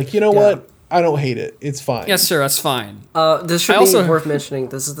 So I was like, you know what? I don't hate it. It's fine. yes, sir. That's fine. This should I be also- worth mentioning.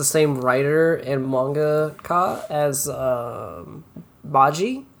 This is the same writer and mangaka as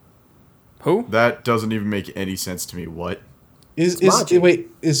Maji. Who? That doesn't even make any sense to me. What? Is Maji. wait,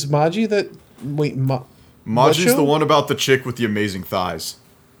 is Maji that wait what Maji's show? the one about the chick with the amazing thighs.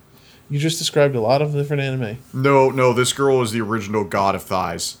 You just described a lot of different anime. No, this girl is the original god of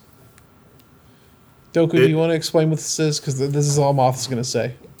thighs. Doku, do you want to explain what this is? Because this is all Moth is going to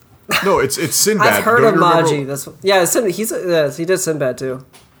say. No, it's Sinbad. I've heard Don't of you remember- Maji. That's he did Sinbad too.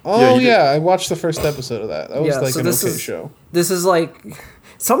 Oh you yeah, did. I watched the first episode of that. That was Yeah, like so an this okay is- show. This is like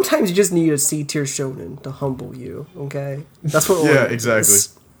sometimes you just need a C tier shonen to humble you. Okay, that's what. Yeah, Orient exactly.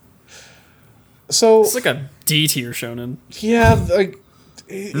 is. So It's like a D tier shonen. yeah, like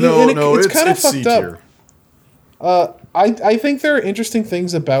No, and no, it's kind of C fucked up. tier. I think there are interesting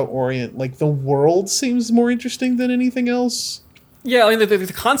things about Orient. Like the world seems more interesting than anything else. Yeah, I mean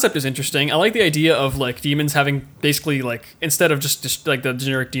the concept is interesting. I like the idea of like demons having basically like instead of just like the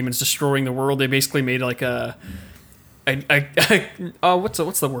generic demons destroying the world, they basically made like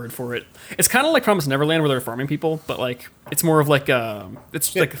what's the word for it? It's kind of like Promised Neverland where they're farming people, but like it's more of like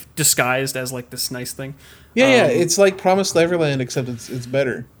it's like disguised as like this nice thing. Yeah, it's like Promised Neverland except it's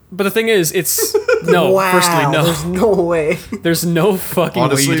better. But the thing is, it's no. Wow, Firstly, no. there's no way. There's no fucking way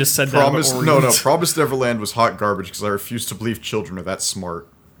Honestly, you just said Promised, that. no, Orient. Promised Neverland was hot garbage because I refuse to believe children are that smart.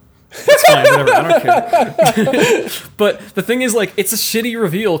 It's fine, whatever. I don't care. But the thing is, like, it's a shitty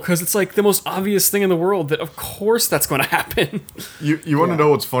reveal because it's like the most obvious thing in the world that, of course, that's going to happen. You want to know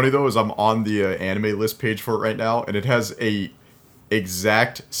what's funny though? Is I'm on the anime list page for it right now, and it has a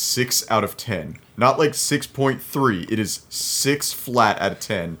exact 6 out of 10. Not like 6.3. It is 6 flat out of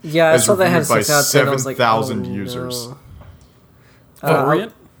 10. Yeah, I as saw that had reviewed by 6 out of 10. I was like, 7,000 oh, users. no. For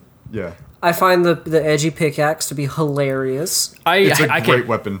Orient, Yeah, I find the edgy pickaxe to be hilarious. it's a I great can't.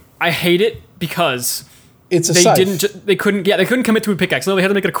 weapon. I hate it because It's a they scythe. didn't. They couldn't commit to a pickaxe. No, they had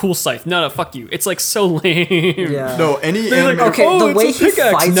to make it a cool scythe. No, fuck you. It's like so lame. Yeah. No, any They're anime. like, Okay, oh, the it's way a he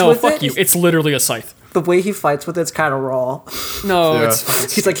pickaxe. fights No, with fuck it- you. It's literally a scythe. The way he fights with it's kind of raw. No, Yeah.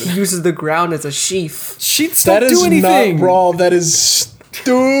 it's He's like he uses the ground as a sheath. sheets That don't is do anything. not raw. That is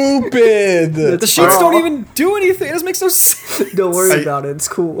stupid. The sheets don't raw. even do anything. It doesn't make no sense. Don't worry I- about it. It's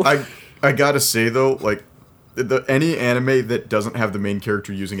cool. I gotta say though, like any anime that doesn't have the main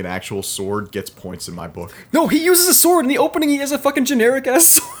character using an actual sword gets points in my book. No, he uses a sword in the opening. He has a fucking generic ass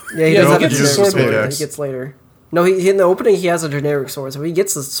sword. Yeah, he Yeah, does he have a gets the generic sword sword. later. That he gets later. No, he in the opening he has a generic sword, so he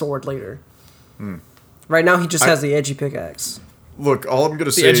gets the sword later. Right now he just has the edgy pickaxe. Look, all I'm gonna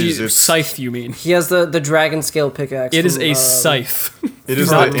The say edgy is it's scythe, you mean? He has the dragon scale pickaxe. It is from, a scythe. it is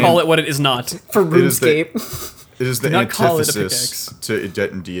Do not the call it what it is not. for it is the- RuneScape. it is the Do not call it a antithesis to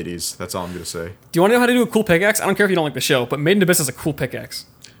Edetan deities. That's all I'm gonna say. Do you want to know how to do a cool pickaxe? I don't care if you don't like the show, but Made in Abyss has a cool pickaxe.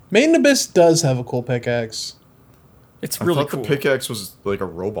 Made in Abyss does have a cool pickaxe. It's I really thought cool. the pickaxe was like a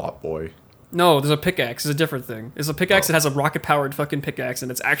robot boy. No, there's a pickaxe. It's a different thing. It's a pickaxe that has a rocket-powered fucking pickaxe, and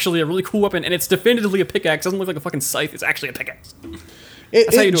it's actually a really cool weapon, and it's definitively a pickaxe. It doesn't look like a fucking scythe. It's actually a pickaxe.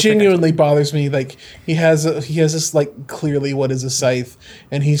 It, how you it do a genuinely bothers me. Like he has this like clearly what is a scythe,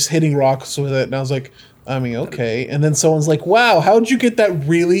 and he's hitting rocks with it, and I was like, I mean, okay. And then someone's like, wow, how'd you get that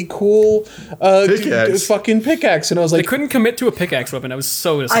really cool Pickaxe. fucking pickaxe? And I was They like, couldn't commit to a pickaxe weapon. I was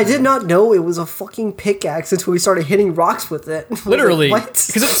so I disappointed. did not know it was a fucking pickaxe until we started hitting rocks with it. I was like, Literally, what?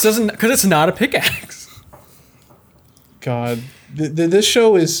 because it's not a pickaxe. God, this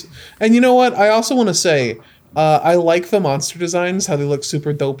show is, and you know what? I also want to say, I like the monster designs, how they look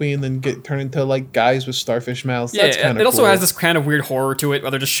super dopey, and then turn into like guys with starfish mouths. Yeah, That's kind it of also cool. has this kind of weird horror to it,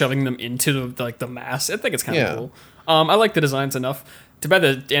 where they're just shoving them into the mass. I think it's kind of Yeah. cool. I like the designs enough. Too bad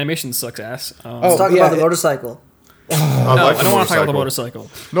the animation sucks ass. Let's talk yeah, about the it- motorcycle. No, like I don't want to talk about the motorcycle.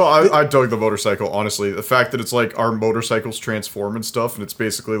 No, I dug the motorcycle, honestly. The fact that it's like our motorcycles transform and stuff, and it's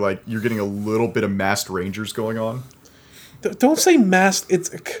basically like you're getting a little bit of masked rangers going on. Don't say masked. It's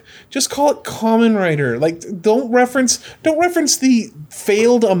just call it Kamen Rider. Like don't reference the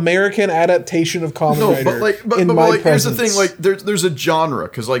failed American adaptation of Kamen No, Rider. but like, but in but, my like, here's the presence. thing: like, there's a genre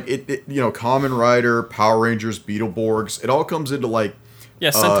because like it, you know, Kamen Rider, Power Rangers, Beetleborgs, it all comes into like. Yeah,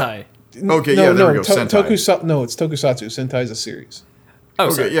 Sentai. Okay, yeah, there we go. Sentai. No, it's Tokusatsu. Sentai is a series. Oh,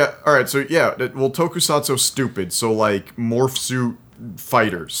 Okay, sorry. yeah, all right. So yeah, well, Tokusatsu's stupid. So like, morph suit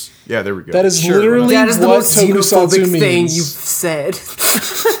fighters. Yeah, there we go. That is Sure, literally That is the what most xenophobic tokusatsu thing means. you've said.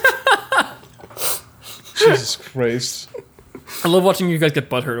 Jesus Christ. I love watching you guys get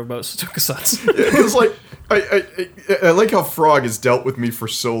butthurt about tokusatsu. Because like I like how Frog has dealt with me for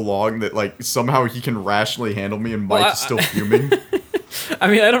so long that like somehow he can rationally handle me and Mike Well, is still fuming. I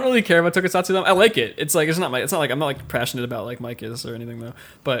mean, I don't really care about tokusatsu though. I like it. It's like it's not like I'm not like passionate about like Mike is or anything though.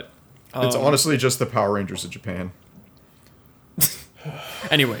 But It's honestly just the Power Rangers of Japan.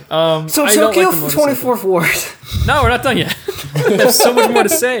 anyway, So I don't Tokyo like the motorcycle. 24th Ward. No, we're not done yet. There's so much more to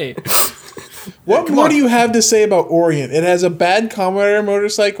say. What come more on. do you have to say about Orient? It has a bad Kamen Rider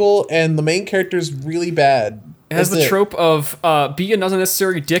motorcycle, and the main character's really bad. It has That's the trope of be an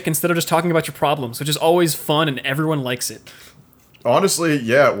unnecessary dick instead of just talking about your problems, which is always fun and everyone likes it. Honestly,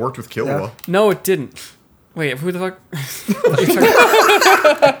 yeah, it worked with Killua. Yeah. No, it didn't. Wait, who the fuck?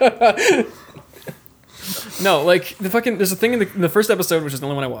 No, like the fucking. There's a thing in the first episode, which is the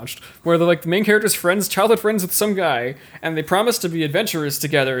only one I watched, where the main character's friends, childhood friends with some guy, and they promise to be adventurers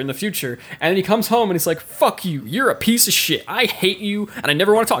together in the future. And then he comes home and he's like, "Fuck you, you're a piece of shit. I hate you, and I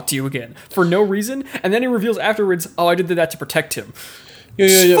never want to talk to you again for no reason." And then he reveals afterwards, "Oh, I did that to protect him."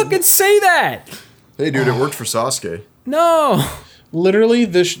 Yeah. Fucking say that. Hey, dude, it worked for Sasuke. No. Literally,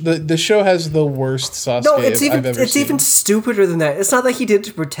 the show has the worst Sasuke No, it's I've ever seen. even stupider than that. It's not that he did it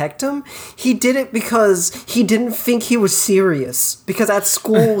to protect him. He did it because he didn't think he was serious. Because at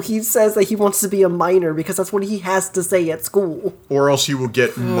school he says that he wants to be a minor because that's what he has to say at school. Or else he will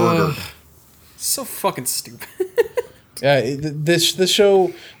get murdered. So fucking stupid. Yeah, this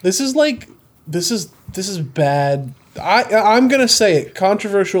show. This is bad. I'm gonna say it.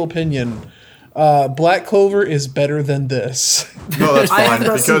 Controversial opinion. Black Clover is better than this. No, that's I fine. have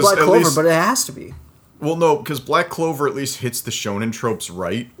not seen Because Black at Clover, least, but it has to be. well, no, because Black Clover at least hits the shonen tropes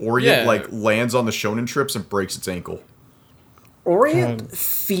right. Orient Yeah. lands on the shonen trips and breaks its ankle. Orient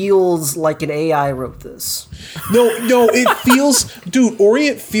feels like an AI wrote this. No, it feels, dude.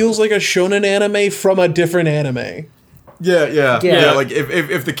 Orient feels like a shonen anime from a different anime. Yeah. Like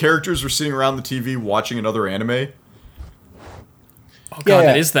if the characters were sitting around the TV watching another anime. Oh god, Yeah.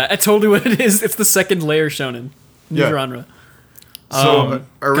 that is that. I told you what it is. It's the second layer shonen. New Yeah. genre. So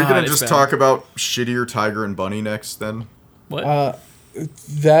are we God, gonna it's just bad. talk about shittier Tiger and Bunny next then? What?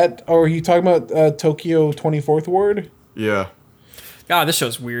 That, or are you talking about Tokyo 24th Ward? Yeah. God, this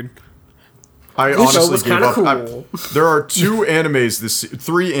show's weird. I This show honestly was gave kinda up. cool. There are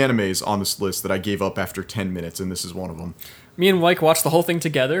three animes on this list that I gave up after 10 minutes, and this is one of them. Me and Mike watched the whole thing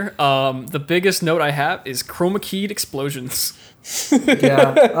together. The biggest note I have is chroma keyed explosions.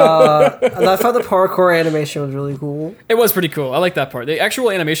 Yeah. And I thought the parkour animation was really cool. It was pretty cool. I like that part. The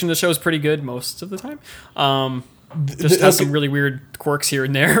actual animation of the show is pretty good most of the time. Just has some really weird quirks here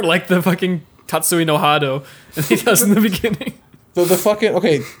and there, like the fucking Tatsui no Hado that he does in the beginning. The fucking,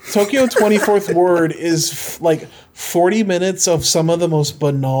 okay, Tokyo 24th Ward is like 40 minutes of some of the most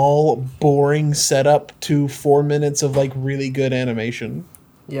banal, boring setup to 4 minutes of like really good animation.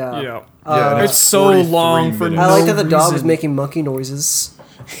 Yeah. Yeah, and It's so 43 long for minutes. I like no that the dog was reason. making monkey noises.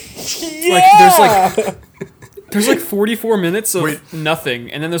 There's like 44 minutes of Wait.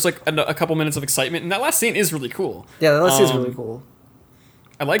 nothing, and then there's like a couple minutes of excitement, and that last scene is really cool. Yeah, that seems really cool.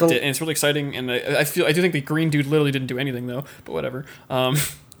 I liked it, and it's really exciting, and I do think the green dude literally didn't do anything though, but whatever.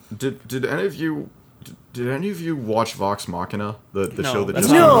 Did any of you watch Vox Machina, the show that that's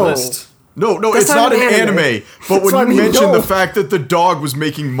just not came on out? the No. list. No, That's it's not an anime. But That's when what I you mean, mentioned no. the fact that the dog was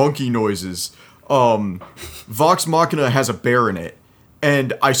making monkey noises, Vox Machina has a bear in it,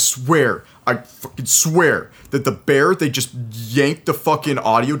 and I fucking swear that the bear, they just yanked the fucking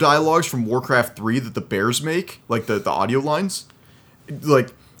audio dialogues from Warcraft 3 that the bears make, like the audio lines. Like,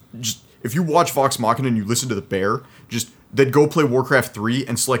 just if you watch Vox Machina and you listen to the bear, just then go play Warcraft 3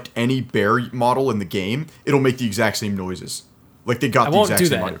 and select any bear model in the game, it'll make the exact same noises. Like they got the won't exact do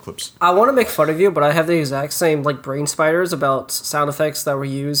same that. audio clips. I want to make fun of you, but I have the exact same like brain spiders about sound effects that were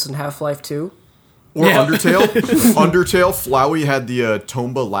used in Half-Life 2. Or Yeah. Undertale. Undertale, Flowey had the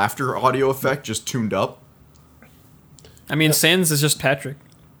Tomba laughter audio effect just tuned up. I mean, Sans is just Patrick.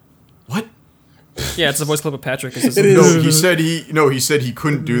 What? Yeah, it's the voice clip of Patrick. It's just, It is. He said he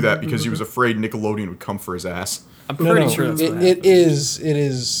couldn't do that because he was afraid Nickelodeon would come for his ass. I'm No, pretty no, sure that's it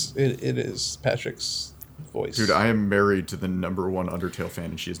is Patrick's voice. Dude, I am married to the #1 Undertale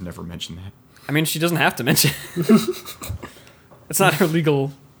fan and she has never mentioned that. I mean, she doesn't have to mention it. It's not her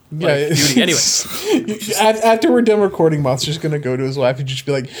legal yeah, duty. Anyway. After we're done recording, Moth's just gonna go to his wife and just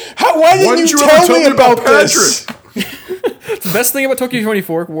be like, why Why didn't you ever tell me about this? The best thing about Tokyo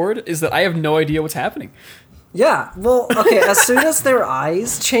 24 Ward is that I have no idea what's happening. Yeah, well, okay, as soon as their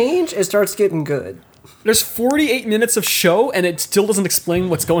eyes change, it starts getting good. There's 48 minutes of show, and it still doesn't explain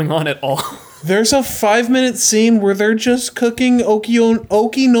what's going on at all. There's a 5-minute scene where they're just cooking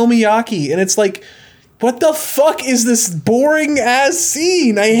okonomiyaki, and it's like, what the fuck is this boring ass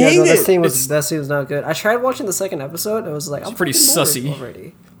scene? I hate no, it. That scene was not good. I tried watching the second episode, and it was like, I'm pretty fucking bored sussy.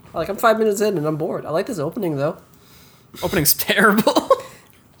 already. Like, I'm 5 minutes in, and I'm bored. I like this opening, though. Opening's terrible.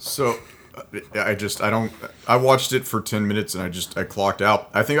 So, I watched it for 10 minutes and I clocked out.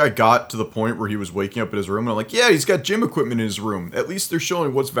 I think I got to the point where he was waking up in his room and I'm like, yeah, he's got gym equipment in his room. At least they're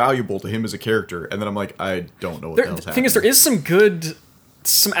showing what's valuable to him as a character. And then I'm like, I don't know what the hell's The thing is, there is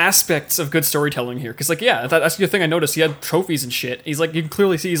some aspects of good storytelling here. Because, like, yeah, that's the thing I noticed. He had trophies and shit. He's like, you can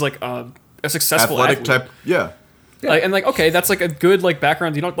clearly see he's like a successful athletic athlete. type, yeah. Like, and like, okay, that's like a good like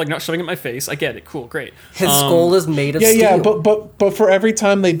background. You don't like not shoving it in my face. I get it. Cool, great. His skull is made of steel. Yeah, but for every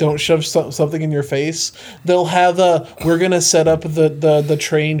time they don't shove something in your face, they'll have we're gonna set up the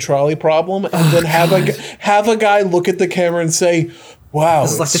train trolley problem, and then have a guy look at the camera and say, "Wow,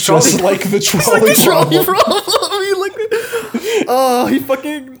 it's like the just trolley- like the trolley problem." He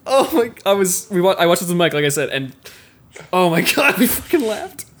fucking. Oh my! I watched this with Mike, like I said, and oh my god, we fucking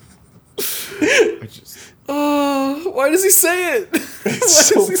laughed. Oh, why does he say it? It's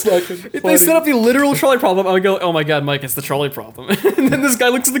so fucking If funny. they set up the literal trolley problem, I would go, oh my god, Mike, it's the trolley problem. And then this guy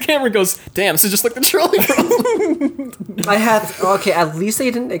looks at the camera and goes, damn, this is just like the trolley problem. At least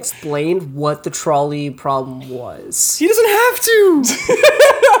they didn't explain what the trolley problem was. He doesn't have to.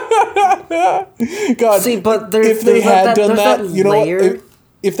 God, See, but if they had done that, that you know what? layer.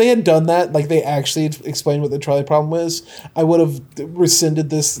 If they had done that, like they actually explained what the trolley problem is, I would have rescinded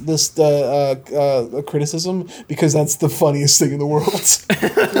this criticism because that's the funniest thing in the world.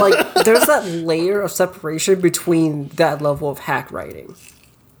 Like, there's that layer of separation between that level of hack writing.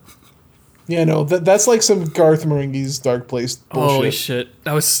 Yeah, no, that's like some Garth Marenghi's Dark Place bullshit. Holy shit.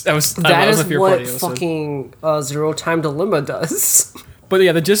 That was That was is my favorite part what of the episode. fucking Zero Time Dilemma does. But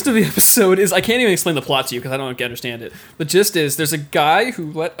yeah, the gist of the episode is, I can't even explain the plot to you because I don't understand it. The gist is, there's a guy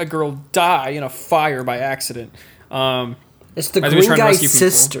who let a girl die in a fire by accident. It's the As he was green trying to guy's rescue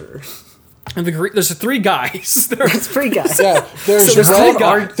people. sister. And there's 3 guys. It's three guys. Yeah, there's So red.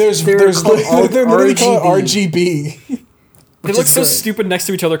 called There's they're called they're literally called RGB. RGB. They look is so good. stupid next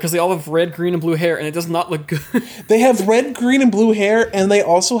to each other because they all have red, green, and blue hair, and it does not look good. They have red, green, and blue hair, and they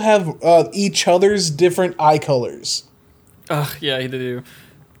also have each other's different eye colors. Ugh, yeah, they do.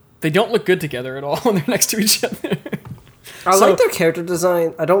 They don't look good together at all when they're next to each other. I So- like their character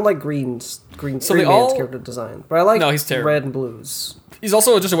design. I don't like Green So they Man's all- character design, but I like No, he's terrible. red and blues. He's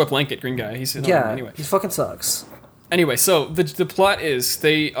also just a wet blanket green guy. He's Yeah, anyway. he fucking sucks. Anyway, so the plot is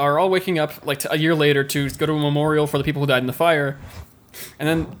they are all waking up like a year later to go to a memorial for the people who died in the fire,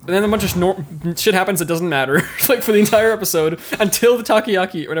 and then a bunch of shit happens that doesn't matter like for the entire episode until the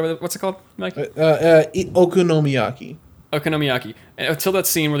takoyaki or whatever. What's it called, Mike? Okonomiyaki. Okonomiyaki. And until that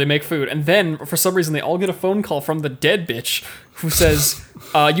scene where they make food, and then for some reason they all get a phone call from the dead bitch who says,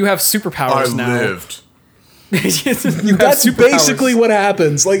 "You have superpowers I now." lived. You have That's superpowers. basically what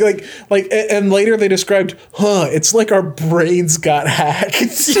happens. And later they described, it's like our brains got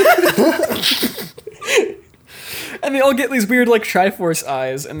hacked. And they all get these weird, like, Triforce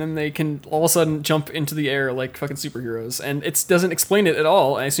eyes, and then they can all of a sudden jump into the air like fucking superheroes. And it doesn't explain it at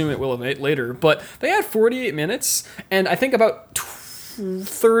all. I assume it will later. But they had 48 minutes, and I think about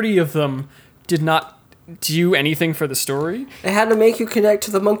 30 of them did not do anything for the story. It had to make you connect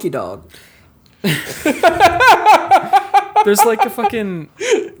to the monkey dog. There's like a fucking...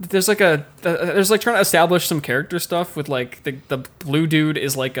 There's like trying to establish some character stuff with like the blue dude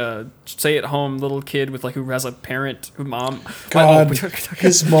is like a stay-at-home little kid with like who has a parent who mom. God,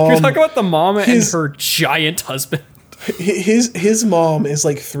 his mom. You're talking about the mom and his- her giant husband. His mom is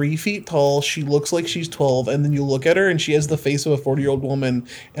like 3 feet tall. She looks like she's 12, and then you look at her and she has the face of a 40-year-old woman,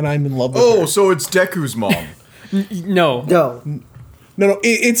 and I'm in love with her. Oh, so it's Deku's mom. No, No,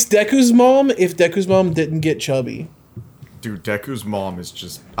 it's Deku's mom if Deku's mom didn't get chubby. Dude, Deku's mom is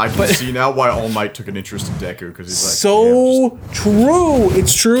just... I can see now why All Might took an interest in Deku, because he's like... So true.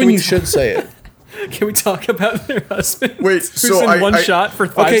 It's true, and we you should say it. can we talk about their husband? Wait, who's so in I- one I- shot for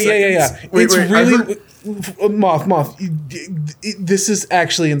 5 Okay, seconds? yeah. Wait, It's wait, I really... Moth. This is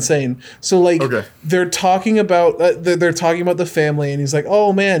actually insane. So like, Okay. they're talking about they're talking about the family, and he's like,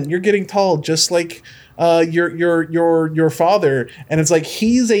 "Oh man, you're getting tall, just like your father." And it's like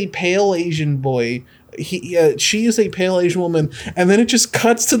he's a pale Asian boy. She is a pale Asian woman, and then it just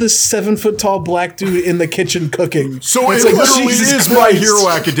cuts to this 7 foot tall black dude in the kitchen cooking. So It's it like, literally Jesus is My Christ. Hero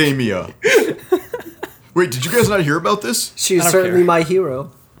Academia. Wait, did you guys not hear about this? She's I don't certainly care. my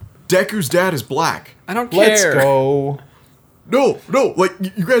hero. Deku's dad is black. I don't care. Let's go. No, like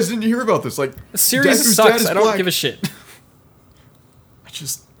you guys didn't hear about this. Like The series Deku's dad sucks. is I don't black. give a shit.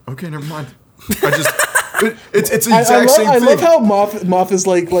 Okay, never mind. It's the exact same I thing. love how Moth is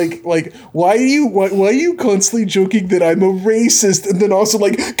like why are you constantly joking that I'm a racist, and then also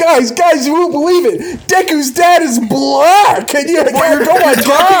like guys you won't believe it, Deku's dad is black, and you're like, oh my talking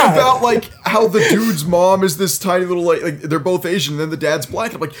god. about like how the dude's mom is this tiny little like they're both Asian, and then the dad's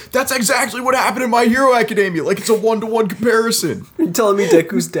black. I'm like, that's exactly what happened in My Hero Academia. Like it's a 1-to-1 comparison. You telling me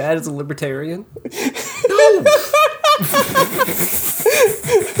Deku's dad is a libertarian? No.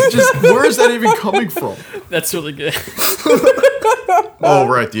 Just where is that even coming from? That's really good. Oh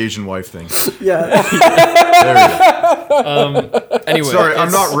right, the Asian wife thing. Yeah. There we go. Anyway, Sorry,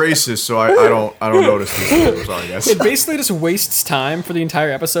 I'm not racist, so I don't notice these things. I'm sorry, guys. It basically just wastes time for the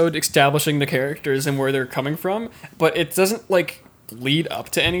entire episode establishing the characters and where they're coming from, but it doesn't like lead up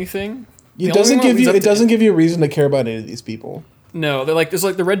to anything. It doesn't give you a reason to care about any of these people. No, they're like there's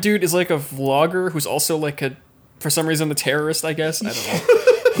like the red dude is like a vlogger who's also like for some reason the terrorist, I guess. I don't know.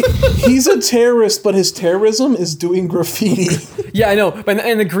 He's a terrorist, but his terrorism is doing graffiti. Yeah, I know.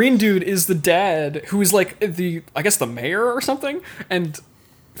 And the green dude is the dad who is like I guess the mayor or something, and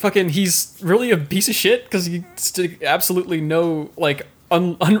fucking he's really a piece of shit because absolutely no like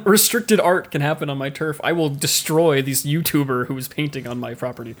unrestricted art can happen on my turf. I will destroy this YouTuber who is painting on my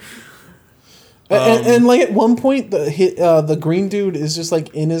property. And like at one point, the green dude is just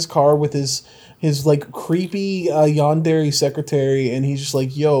like in his car with his like creepy yandere secretary, and he's just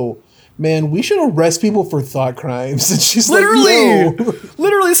like, "Yo, man, we should arrest people for thought crimes." And she's Literally, like, "Yo."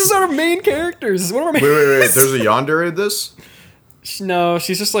 literally, this is our main characters. This is one of our main. Wait. There's a yandere in this. No,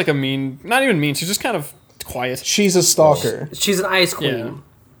 she's just like not even mean. She's just kind of quiet. She's a stalker. She's an ice queen. Yeah.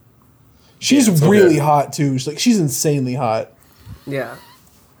 She's okay. really hot too. She's insanely hot. Yeah.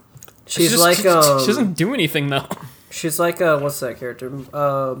 She's She's like she doesn't do anything though. she's like what's that character?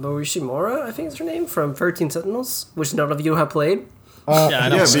 Morishi Mora, I think is her name, from 13 Sentinels, which none of you have played. Yeah, I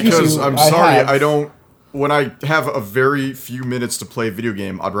know. Yeah, Excuse because you, I'm I sorry, have. I don't. When I have a very few minutes to play a video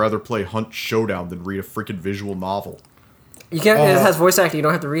game, I'd rather play Hunt Showdown than read a freaking visual novel. You can't. It has voice acting. You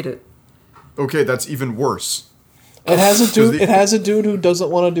don't have to read it. Okay, that's even worse. It has a dude. the- It has a dude who doesn't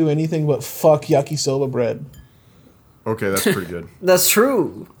want to do anything but fuck yakisoba bread. Okay, that's pretty good. That's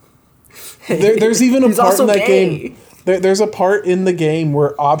true. There's even a He's part also in that gay. game. There's a part in the game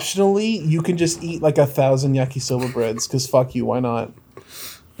where optionally you can just eat like 1,000 yakisoba breads because fuck you, why not?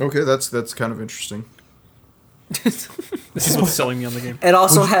 Okay, that's kind of interesting. This is what's selling me on the game. It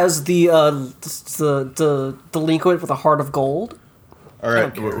also has the delinquent with a heart of gold. All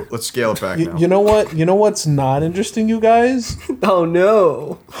right, let's scale it back now. You know what? You know what's not interesting, you guys? Oh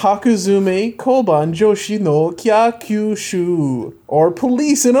no! Hakuzume Koban Joshi no Kyakushu, or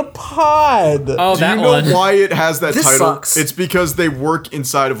Police in a Pod. Oh, Do that you know one. why it has that This title? sucks. It's because they work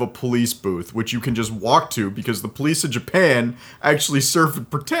inside of a police booth, which you can just walk to because the police of Japan actually serve and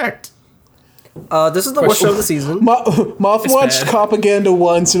protect. This is the worst show of the season. Moth It's watched bad. Propaganda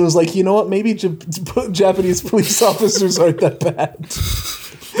once and was like, you know what? Maybe Japanese police officers aren't that bad.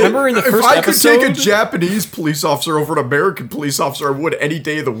 Remember in the If first I could episode? take a Japanese police officer over an American police officer, I would any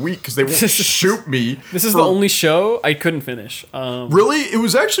day of the week because they won't shoot me. This is for- the only show I couldn't finish. Really, it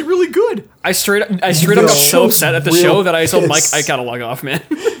was actually really good. I straight up got The so show's upset at the real show that I told Mike piss. I gotta log off, man.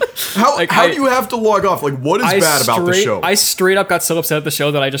 How Like, how I- do you have to log off? Like, what is bad about the show? I straight up got so upset at the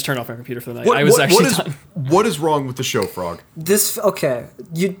show that I just turned off my computer for the night. I was actually done. what is wrong with the show, Frog? This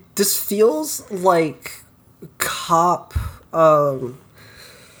feels like cop.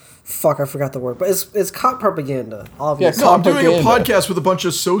 Fuck, I forgot the word, but it's cop propaganda. Obviously, No, I'm doing a Propaganda. podcast with a bunch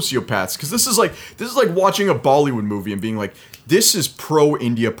of sociopaths because this is like watching a Bollywood movie and being like, this is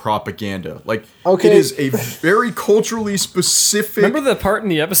pro-India propaganda. Like, Okay. it is a very culturally specific. Remember the part in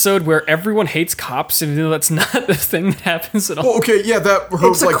the episode where everyone hates cops and you know that's not the thing that happens at all? Well, okay, yeah, that her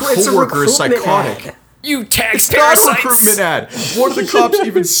it's a coworker is recruitment psychotic. ad. You tax It's not a parasites! recruitment ad. One of the cops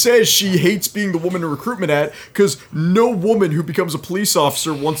even says she hates being the woman in a recruitment ad because no woman who becomes a police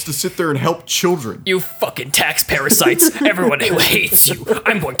officer wants to sit there and help children. You fucking tax parasites! Everyone who hates you!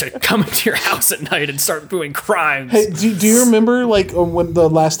 I'm going to come into your house at night and start doing crimes. Hey, do you remember like when the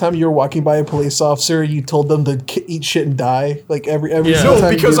last time you were walking by a police officer, you told them to eat shit and die? Like every Yeah. single No,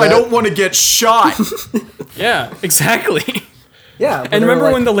 time you because do I that? don't want to get shot. Yeah, exactly. Yeah, but And they were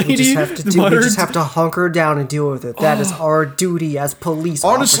remember when the "We lady just have to muttered- we just have to hunker down and deal with it. That is our duty as police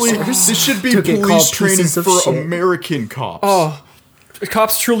Honestly, officers. this should be to get police called training pieces of for shit. American cops. Oh,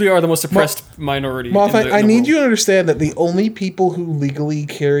 cops truly are the most oppressed minority. Moth, in the I need world. you to understand that the only people who legally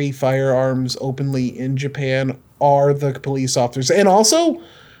carry firearms openly in Japan are the police officers. And also,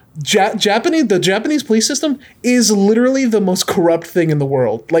 The Japanese police system is literally the most corrupt thing in the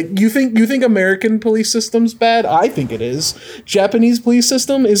world. Like you think American police system's bad? I think it is. Japanese police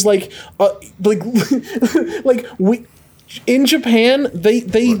system is like we in Japan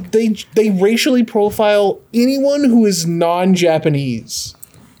they racially profile anyone who is non-Japanese.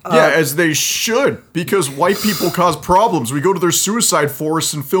 Yeah, as they should, because white people cause problems. We go to their suicide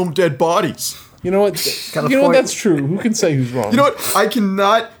forests and film dead bodies. You know what? That's true. Who can say who's wrong? You know what? I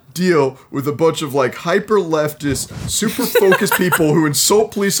cannot deal with a bunch of like hyper leftist, super focused people who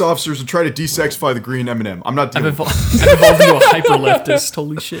insult police officers and try to desexify the green M&M. I'm not dealing with I've evolved into a hyper leftist.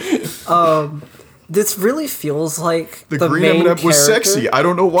 Holy shit. This really feels like the green main M&M was character- sexy. I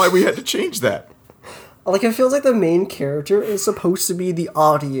don't know why we had to change that. Like, it feels like the main character is supposed to be the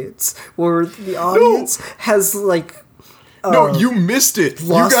audience, where the audience has, like... No, you missed it.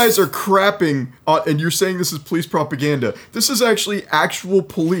 lost- You guys are crapping, and you're saying this is police propaganda. This is actually actual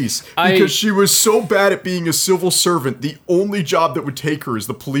police, because she was so bad at being a civil servant, the only job that would take her is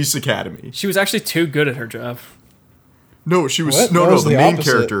the police academy. She was actually too good at her job. No, she was... What? No, That no, was the the main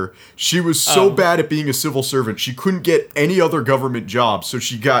opposite. character. She was so bad at being a civil servant, she couldn't get any other government job, so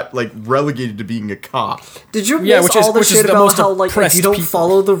she got, like, relegated to being a cop. Did you Yeah, miss which is- all the which is shit the about most how, like, if oppressed you don't people.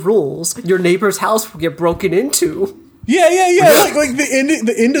 follow the rules, your neighbor's house will get broken into? Yeah. Like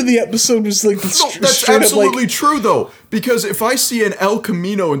the end of the episode was like No, that's straight up absolutely like true, though. Because if I see an El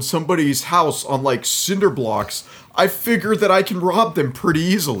Camino in somebody's house on, like, cinder blocks, I figure that I can rob them pretty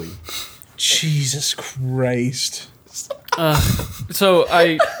easily. Jesus Christ. So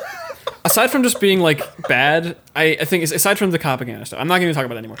aside from just being like bad, I think aside from the propaganda stuff, I'm not going to talk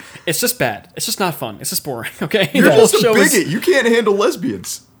about that anymore. It's just bad. It's just not fun. It's just boring. Okay. You're The whole just a show is- bigot. You can't handle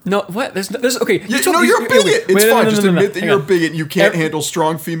lesbians. No, what? There's okay. Yeah, no, you're a bigot. It's fine. Just admit that hang you're a on. bigot and you can't Ev- handle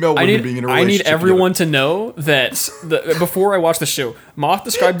strong female I women being need in a relationship. everyone to know that before I watch the show, Moth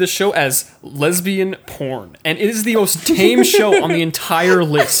described this show as lesbian porn, and it is the most tame show on the entire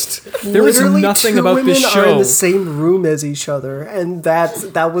list. There is Literally, nothing two about women this are in show. the same room as each other, and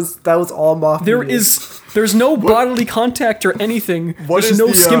that was all Moth needed. There's no bodily contact or anything. What There's is no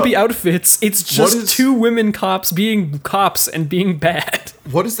the, skimpy outfits. It's just is- two women cops being cops and being bad.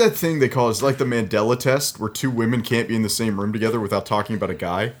 What is that thing they call it? It's like the Mandela test, where two women can't be in the same room together without talking about a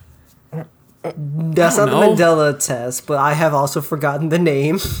guy. That's I not don't the know. Mandela test, but I have also forgotten the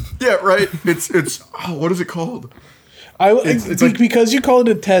name. Yeah, right. It's what is it called? It's like- Because you call it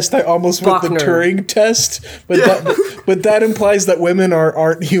a test, I almost went the Faulkner. Turing test, but Yeah. but that implies that women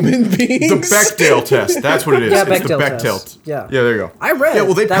aren't human beings. The Bechdel test. That's what it is. Yeah, it's the Bechdel Bechdel. test. Yeah. Yeah, there you go. I read Yeah,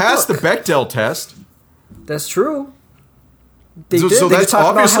 well, they that passed book. the Bechdel test. That's true. They So- did. so They that's just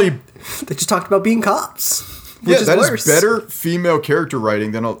talked about obviously- they just talked about being cops. Which Yeah, that is worse. better female character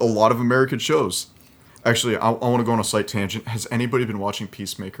writing than a lot of American shows. Actually, I want to go on a slight tangent. Has anybody been watching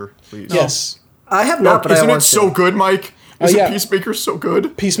Peacemaker? Please. Yes. I have not, but I Isn't want it so good, Mike? Isn't yeah. Peacemaker so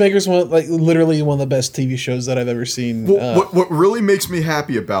good? Peacemaker's literally one of the best TV shows that I've ever seen. What really makes me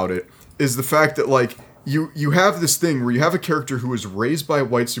happy about it is the fact that like you have this thing where you have a character who is raised by a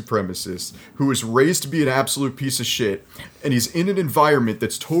white supremacist, who is raised to be an absolute piece of shit, and he's in an environment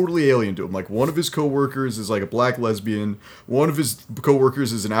that's totally alien to him. Like one of his coworkers is like a black lesbian, one of his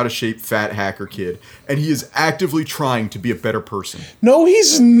coworkers is an out of shape fat hacker kid, and he is actively trying to be a better person. No,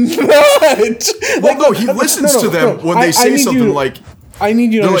 he's not. Well, no, he listens to them when they say something like, I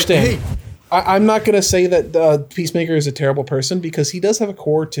need you to they're like, understand. "Hey." I'm not going to say that Peacemaker is a terrible person because he does have a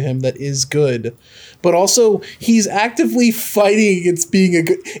core to him that is good, but also he's actively fighting against being a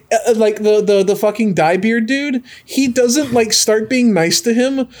good, like the fucking dyebeard dude. He doesn't like start being nice to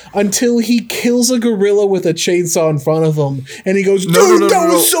him until he kills a gorilla with a chainsaw in front of him, and he goes, "Dude, that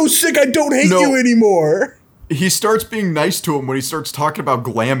was so sick. I don't hate you anymore." He starts being nice to him when he starts talking about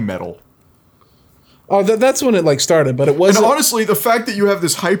glam metal. Oh, that's when it like started, but it And wasn't. honestly, the fact that you have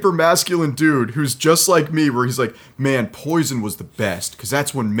this hyper masculine dude who's just like me, where he's like, "Man, Poison was the best because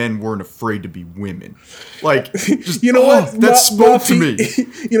that's when men weren't afraid to be women." Like, just, You know what? That spoke to me.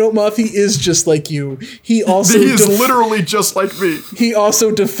 You know, Muffy is just like you. He also He is literally just like me. he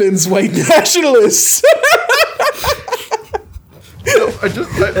also defends white nationalists.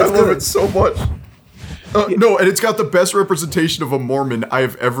 I love it so much. No, and it's got the best representation of a Mormon I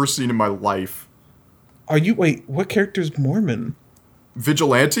have ever seen in my life. Wait, what character's Mormon?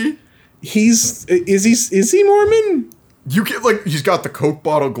 Vigilante? Is he Mormon? You get like he's got the Coke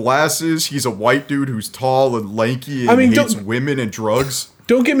bottle glasses. He's a white dude who's tall and lanky and I mean, hates don't- women and drugs.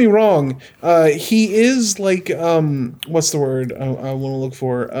 Don't get me wrong. He is like what's the word I want to look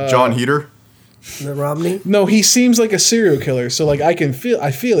for? John Heater. Mitt Romney. No, he seems like a serial killer. So like I feel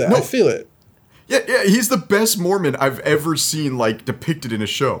it. No. I feel it. Yeah, he's the best Mormon I've ever seen, like, depicted in a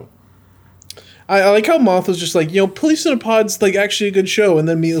show. I like how Moth was just like, Police in a Pod's like actually a good show, and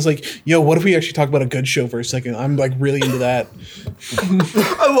then me was like, what if we actually talk about a good show for a second? I'm like really into that.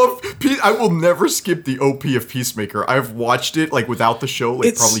 I will never skip the OP of Peacemaker. I've watched it like without the show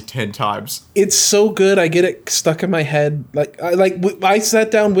probably 10 times. It's so good. I get it stuck in my head. I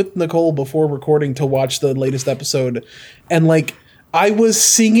sat down with Nicole before recording to watch the latest episode, and like I was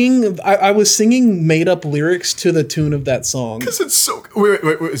singing made up lyrics to the tune of that song. Because it's so... Wait.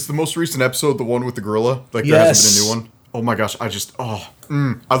 Is the most recent episode the one with the gorilla? Like, there Yes. hasn't been a new one? Oh my gosh, I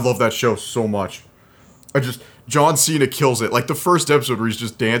love that show so much. John Cena kills it. Like, the first episode where he's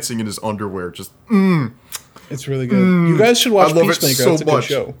just dancing in his underwear. It's really good. You guys should watch I love it Peacemaker. so That's a good much.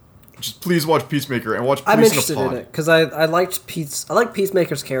 show. Just please watch Peacemaker and watch I'm Police interested in a in Pod. it because I liked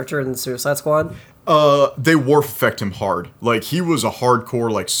Peacemaker's character in the Suicide Squad. They Worf affect him hard. Like, he was a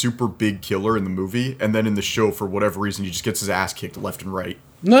hardcore, like, super big killer in the movie, and then in the show, for whatever reason, he just gets his ass kicked left and right.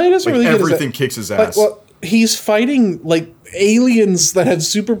 No, he doesn't Like, really get everything kicks his ass. he's fighting like aliens that have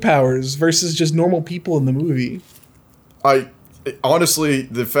superpowers versus just normal people in the movie. Honestly,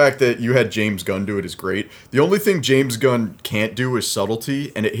 the fact that you had James Gunn do it is great. The only thing James Gunn can't do is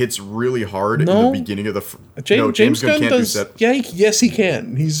subtlety, and it hits really hard in the beginning of the... James Gunn does. Yes, he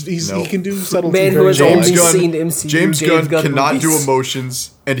can. No. He can do subtlety. Man who very has well. only seen MCU James Gunn cannot do movies.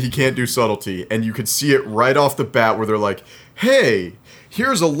 emotions, and he can't do subtlety. And you could see it right off the bat where they're like, hey,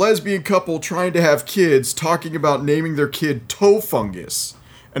 here's a lesbian couple trying to have kids talking about naming their kid Toe Fungus.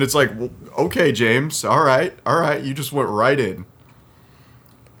 And it's like, well, okay, James, all right, you just went right in.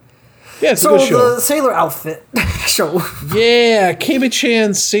 Yeah, it's a So good show. the sailor outfit show. Yeah,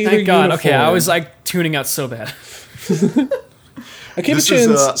 Kaba-chan's sailor Thank God. uniform. Okay, I was like tuning out so bad.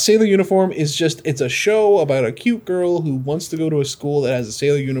 Kaba-chan's sailor uniform is it's a show about a cute girl who wants to go to a school that has a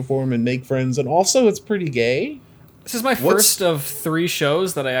sailor uniform and make friends, and also it's pretty gay. This is my first of 3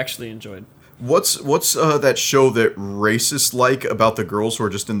 shows that I actually enjoyed. What's that show that racist like about the girls who are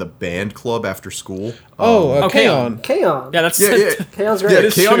just in the band club after school? K-On! K-On! Yeah, that's K-On's great. Yeah,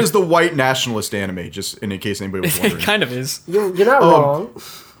 is K-On! true. is the white nationalist anime, just in case anybody was it wondering. kind of is. You're not wrong.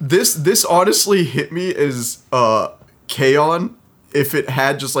 This honestly hit me as K-On! If it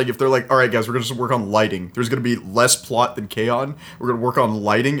had just like, if they're like, all right, guys, we're going to just work on lighting. There's going to be less plot than K-On! We're going to work on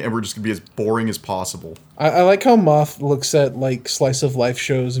lighting, and we're just going to be as boring as possible. I like how Moth looks at like slice of life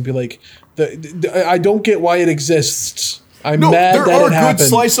shows and be like, I don't get why it exists. I'm mad there that are it good happened.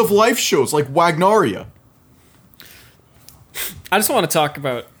 slice of life shows like Wagnaria. I just want to talk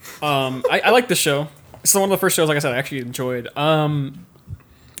about. I like the show. It's one of the first shows, like I said, I actually enjoyed.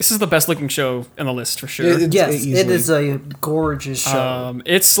 This is the best looking show in the list for sure. Yes, easily. it is a gorgeous show.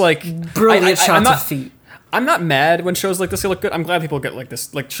 It's like Brilliant I'm shots not- of feet. I'm not mad when shows like this look good. I'm glad people get like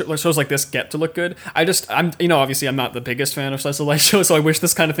this, like shows like this get to look good. Obviously I'm not the biggest fan of slice of life shows, so I wish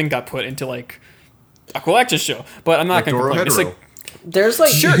this kind of thing got put into like a cool action show. But I'm not Like gonna complain. It's Doro like There's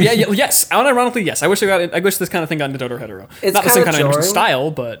like sure, yes. Unironically, yes. I wish this kind of thing got into Doro Hetero. It's Not the same kinda kind of jarring.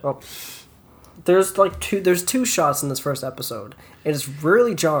 style, but there's two shots in this first episode. And it's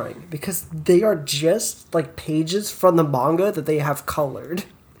really jarring because they are just like pages from the manga that they have colored.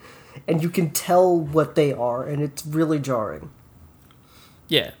 And you can tell what they are, and it's really jarring.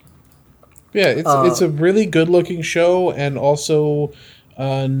 yeah. Yeah, it's a really good looking show, and also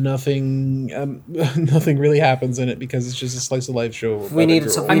nothing really happens in it because it's just a slice of life show. We need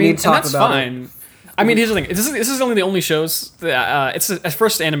about a to- girl. I We mean, need to talk and that's about fine. I mean, here's the thing. This is only the only shows that it's the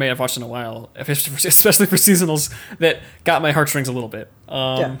first anime I've watched in a while, especially for seasonals, that got my heartstrings a little bit.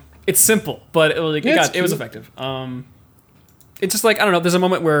 Yeah. It's simple, but it it's was cute. effective. It's just like I don't know. There's a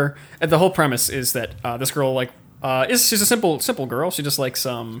moment where the whole premise is that this girl she's a simple girl. She just likes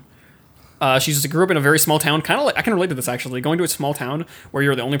she just grew up in a very small town. Kind of like I can relate to this actually. Going to a small town where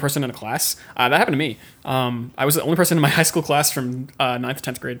you're the only person in a class. That happened to me. I was the only person in my high school class from 9th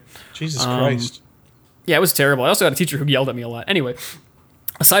to 10th grade. Jesus Christ. Yeah, it was terrible. I also had a teacher who yelled at me a lot. Anyway,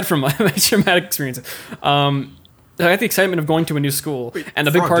 aside from my traumatic experiences, I had the excitement of going to a new school, and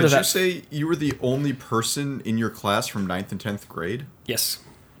a big Frog, part of that. Did you say you were the only person in your class from 9th and 10th grade? Yes.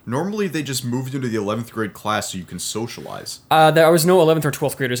 Normally, they just moved you into the 11th grade class so you can socialize. There was no 11th or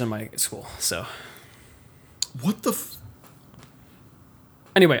 12th graders in my school, so. What the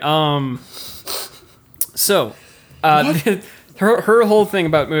Anyway, so, her whole thing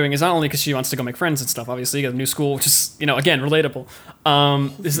about moving is not only because she wants to go make friends and stuff, obviously, get a new school, which is, again, relatable.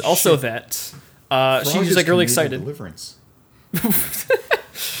 Is also that she's just, like, really excited. Deliverance.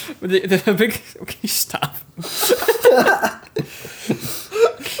 The big... Okay, stop.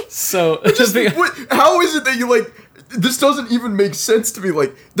 So, How is it that you, like... this doesn't even make sense to me.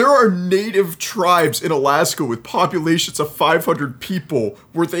 Like, there are native tribes in Alaska with populations of 500 people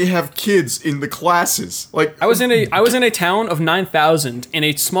where they have kids in the classes. Like, I was in a town of 9,000 in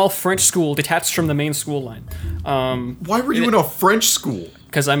a small French school detached from the main school line. why were you in a French school?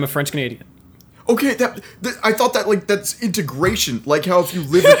 Because I'm a French Canadian. Okay, I thought that, like, that's integration. Like how if you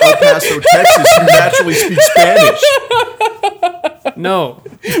live in El Paso, Texas, you naturally speak Spanish. No,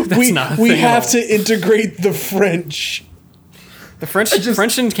 that's not a we thing at have all. to integrate the French. The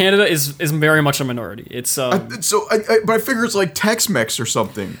French in Canada is very much a minority. It's So, but I figure it's like Tex-Mex or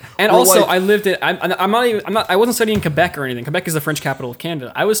something. and Or also like- I lived in I wasn't studying in Quebec or anything. Quebec is the French capital of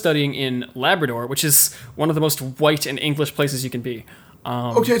Canada. I was studying in Labrador, which is one of the most white and English places you can be.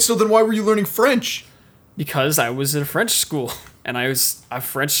 Okay, so then why were you learning French? Because I was at a French school and I was a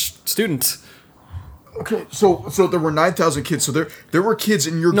French student. Okay, so there were 9,000 kids. So there were kids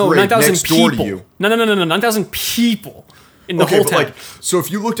in your No, grade 9,000 next people. door to you. No, 9,000 people in the Okay, whole but town. like, so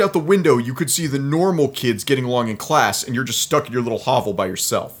if you looked out the window, you could see the normal kids getting along in class, and you're just stuck in your little hovel by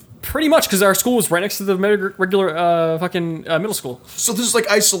yourself. Pretty much, because our school was right next to the regular middle school. So this is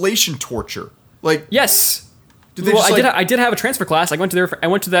like isolation torture. Like, Yes. did they Well, just I did have a transfer class. I went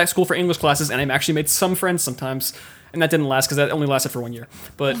to that school for English classes, and I actually made some friends sometimes. And that didn't last because that only lasted for 1 year.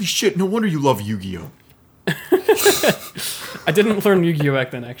 But holy shit! No wonder you love Yu-Gi-Oh. I didn't learn Yu-Gi-Oh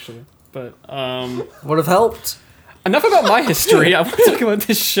back then, actually. But Would have helped. enough about my history. I want to talk about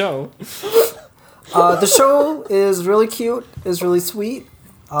this show. The show is really cute. Is really sweet.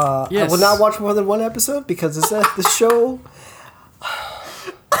 I Yes. will not watch more than one episode because the show.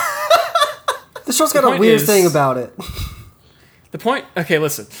 The show's got a point weird is- thing about it. The point. Okay,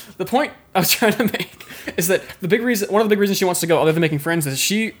 listen. The point I was trying to make is that one of the big reasons she wants to go, other than making friends, is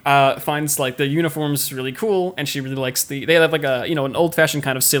she finds like the uniforms really cool, and she really likes they have like an old fashioned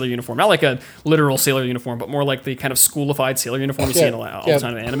kind of sailor uniform, not like a literal sailor uniform, but more like the kind of schoolified sailor uniform you see in all the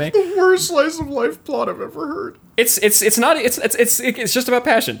time in anime. Worst slice of life plot I've ever heard. It's just about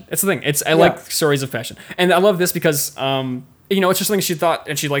passion. It's the thing. I like stories of passion, and I love this because it's just something she thought,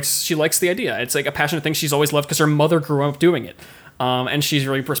 and she likes the idea. It's like a passionate thing she's always loved because her mother grew up doing it, and she's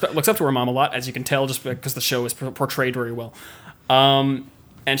really looks up to her mom a lot, as you can tell, just because the show is portrayed very well.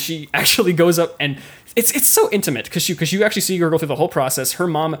 And she actually goes up and it's so intimate because you actually see her go through the whole process. Her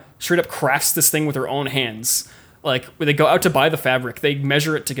mom straight up crafts this thing with her own hands. Like when they go out to buy the fabric, they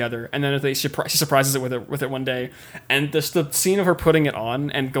measure it together, and then she surprises it with it one day. And the scene of her putting it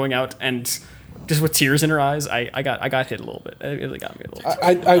on and going out and just with tears in her eyes, I got hit a little bit. It really got me a little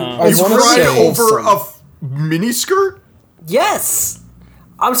bit. I You want to cried say over a miniskirt? Yes.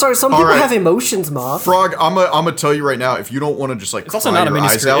 I'm sorry. Some people right. have emotions, Moth. Frog, I'm gonna tell you right now, if you don't want to just like It's also cry not a your mini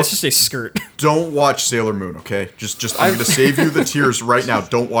eyes skirt. out, It's just a skirt. don't watch Sailor Moon, okay? Just I'm gonna save you the tears right now.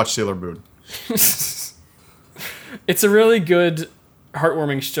 Don't watch Sailor Moon. It's a really good,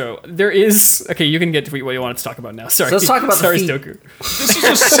 heartwarming show. There is you can get to what you wanted to talk about now. Sorry, So let's talk about the sorry, feet. Stoku. This is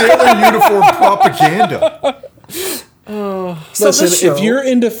a Sailor uniform propaganda. So listen, this show, if you're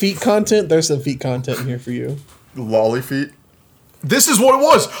into feet content, there's some feet content in here for you. Lolly feet. This is what it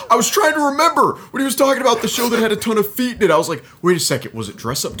was. I was trying to remember when he was talking about the show that had a ton of feet in it. I was like, wait a second, was it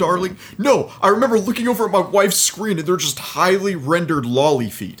Dress Up Darling? No, I remember looking over at my wife's screen and they're just highly rendered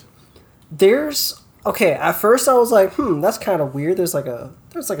lolly feet. at first I was like, that's kind of weird. There's like a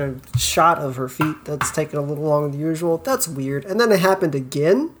shot of her feet that's taken a little longer than usual. That's weird. And then it happened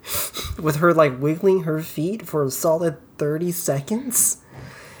again with her like wiggling her feet for a solid 30 seconds.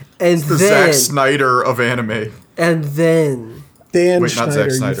 And The then Zack Snyder of anime. and then Dan Wait, not Zack Schneider,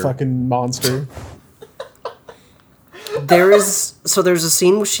 you Snyder. fucking monster. there's a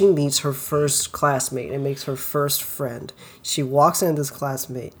scene where she meets her first classmate and makes her first friend. She walks into this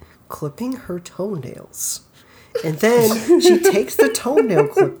classmate clipping her toenails. And then she takes the toenail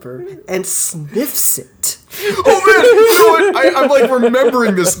clipper and sniffs it. Oh man, you know what? I'm like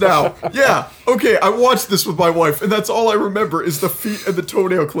remembering this now. Yeah, okay, I watched this with my wife, and that's all I remember is the feet and the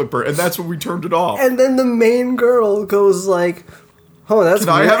toenail clipper, and that's when we turned it off. And then the main girl goes like, "Oh, that's Can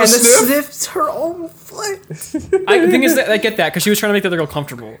I weird," have a and then sniff? sniffs her own foot. The thing is that I get that because she was trying to make the other girl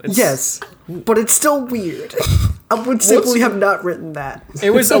comfortable. Yes, but it's still weird. I would simply have not written that. It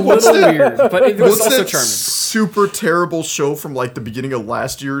was a little weird, but it was What's also that charming. super terrible show from like the beginning of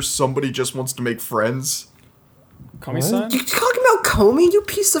last year? Somebody Just Wants to Make Friends. Kami-san? You talking about Comey, you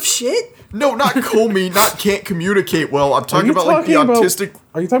piece of shit? No, not Comey, not Can't Communicate Well. I'm talking about like the autistic.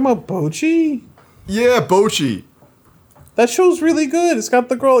 Are you talking about Bochi? Yeah, Bochi. That show's really good. It's got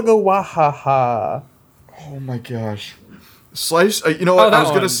the girl that go wah ha ha. Oh my gosh. Slice. You know what? Oh, that I was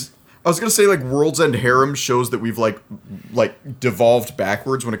gonna. one. I was gonna say like World's End Harem shows that we've like devolved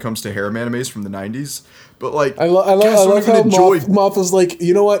backwards when it comes to harem animes from the 90s. But like I love how Moth was like,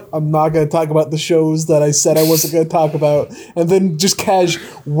 you know what? I'm not going to talk about the shows that I said I wasn't going to talk about. And then just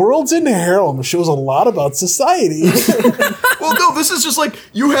World's End Harem shows a lot about society. Well, no, this is just like,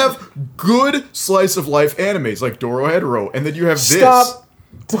 you have good slice of life animes like Dorohedoro, and then you have this. Stop.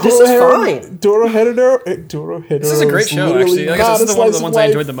 This is fine. Dorohedoro. This is a great show, actually. Like, this is one of the ones I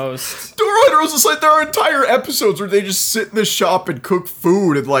enjoyed the most. Dorohedoro's just like, there are entire episodes where they just sit in the shop and cook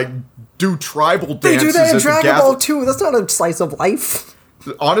food and like do tribal They dances. do that in at the Dragon Ball too. That's not a slice of life.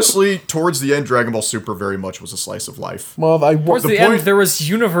 Honestly, towards the end, Dragon Ball Super very much was a slice of life. Moth, Towards the end, there was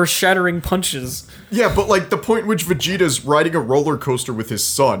universe-shattering punches. Yeah, but like the point in which Vegeta's riding a roller coaster with his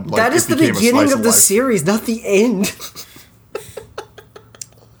son. Like, That is the beginning of the series, not the end.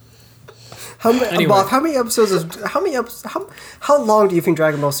 Anyway. Bob, how long do you think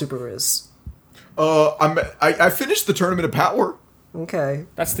Dragon Ball Super is? I finished the Tournament of Power. Okay.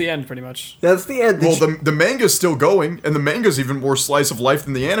 That's the end, pretty much. That's the end. Well, the manga's still going, and the manga's even more slice of life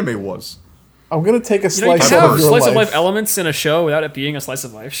than the anime was. I'm going to take a You slice can of have your slice of life. life elements in a show without it being a slice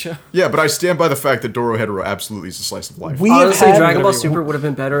of life show. Yeah, but I stand by the fact that Dorohedoro absolutely is a slice of life. Honestly, Dragon Ball Super would have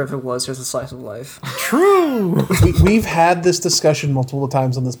been better if it was just a slice of life. True. We've had this discussion multiple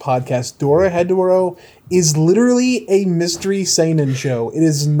times on this podcast. Dorohedoro is literally a mystery seinen show. It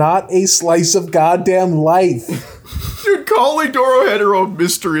is not a slice of goddamn life. Dude, calling Dorohedoro a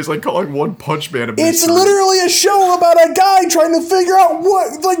mystery is like calling One Punch Man a mystery. It's literally a show about a guy trying to figure out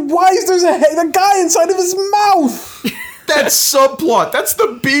why is there a guy inside of his mouth? That's subplot. That's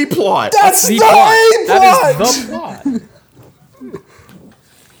the B plot. That's the plot. A plot. That is the plot.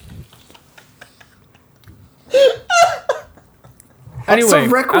 Anyway, So I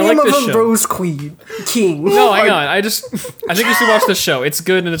Requiem like of this a show. Rose King. No, hang on. I think you should watch this show. It's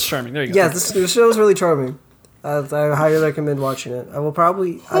good and it's charming. There you go. Yeah, this show is really charming. I highly recommend watching it. I will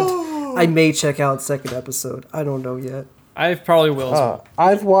probably... I may check out the second episode. I don't know yet. I probably will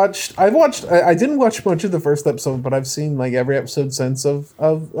as well. I didn't watch much of the first episode, but I've seen like every episode since of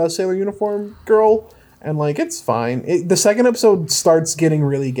Sailor Uniform Girl, and like it's fine. The second episode starts getting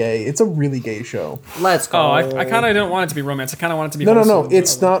really gay. It's a really gay show. Let's go. Oh, I kind of don't want it to be romance. I kind of want it to be No. wholesome.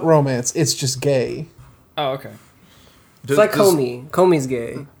 It's not romance. It's just gay. Oh, okay. It's like Comey. Comey's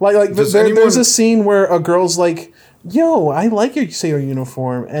gay. There's a scene where a girl's like, yo, I like your Sailor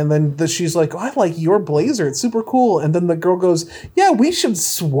uniform. And then she's like, oh, I like your blazer. It's super cool. And then the girl goes, yeah, we should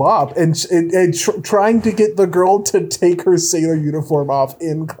swap. And trying to get the girl to take her Sailor uniform off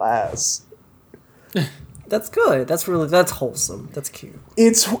in class. That's good. That's wholesome. That's cute.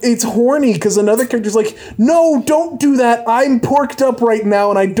 It's horny because another character's like, no, don't do that. I'm porked up right now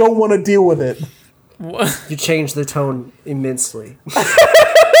and I don't want to deal with it. You changed the tone immensely.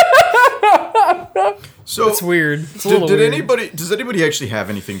 So It's weird. It's a little weird. Does anybody actually have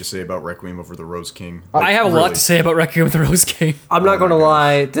anything to say about Requiem over the Rose King? I have a Really? lot to say about Requiem of the Rose King. I'm not going to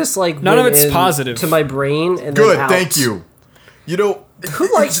lie. This None of went it's in positive. to my brain and Good, then out. thank you. You know,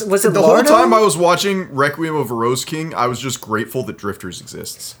 Who likes? Was it the Lardo? whole time I was watching Requiem of a Rose King, I was just grateful that Drifters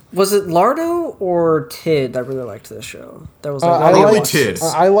exists. Was it Lardo or Tid that really liked this show? That was like I Probably liked Tid.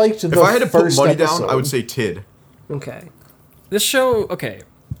 I liked the If I had to put first money episode. down, I would say Tid. Okay. This show, okay,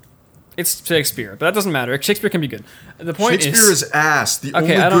 it's Shakespeare, but that doesn't matter. Shakespeare can be good. The point Shakespeare is ass. The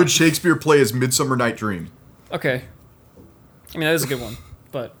Okay, I only don't- good Shakespeare play is Midsummer Night Dream. okay. I mean, that is a good one,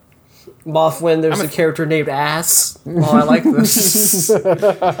 but Mothwin, there's a character named Ass. Oh, I like this.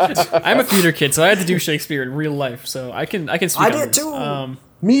 I'm a theater kid, so I had to do Shakespeare in real life, so I can speak I on did this. too.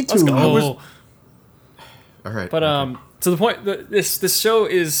 Me too. Let's go. All right. But to the point, this show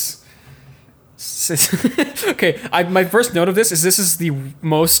is. Okay, my first note of this is the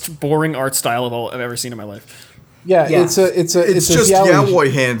most boring art style of all I've ever seen in my life. Yeah, Yeah. it's a it's just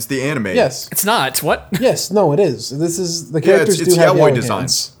yaoi hands, the anime. Yes. It's not. What? Yes, no, it is. This is the Yeah, characters it's do have yaoi yaoi design.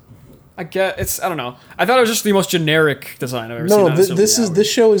 hands. I get it's. I don't know. I thought it was just the most generic design I've ever seen. No, not necessarily yaoi.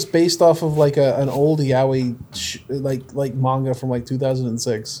 this show is based off of like an old yaoi like manga from like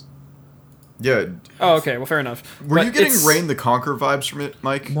 2006. Yeah. Oh, okay. Well, fair enough. Were But you getting it's- Reign the Conqueror vibes from it,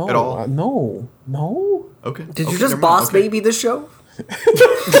 Mike? No, At all? no. Okay. Did Okay, you just never mind. boss Okay. baby this show?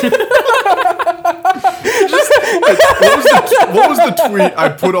 What was the tweet I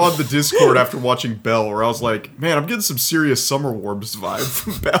put on the Discord after watching Bell, where I was like, "Man, I'm getting some serious Summer Warbs vibe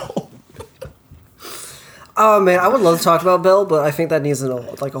from Bell." Oh man, I would love to talk about Bell, but I think that needs a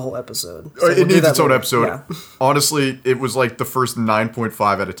whole episode. So we'll It do needs that its own later. episode. Yeah. Honestly, it was like the first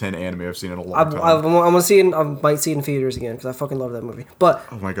 9.5 out of 10 anime I've seen in a long time. I'm gonna see it. I might see it in theaters again because I fucking love that movie. But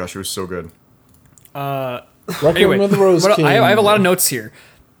Oh my gosh, it was so good. Requiem Anyway, of the Rose King. I have a lot of notes here.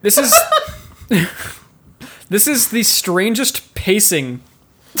 This is this is the strangest pacing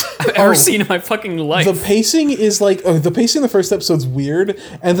I've ever seen in my fucking life. The pacing is like the pacing in the first episode's weird,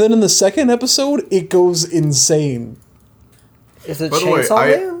 and then in the second episode it goes insane. Is it By the way, Chainsaw I-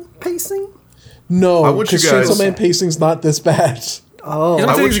 Man pacing? No, want you because guys- Chainsaw Man pacing's not this bad. Oh, I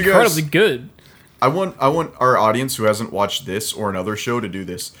want think it's you guys- incredibly good. I want our audience who hasn't watched this or another show to do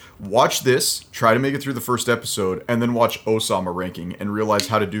this. Watch this, try to make it through the first episode, and then watch Osama ranking and realize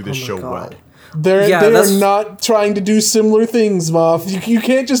how to do this show well. God. They Yeah, are that's- not trying to do similar things, Moth. You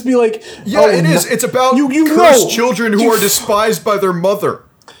can't just be like, Yeah, oh, it is. It's about you cursed know. children who are despised by their mother.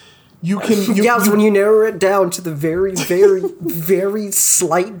 You can. You, yeah, it's when you narrow it down to the very, very, very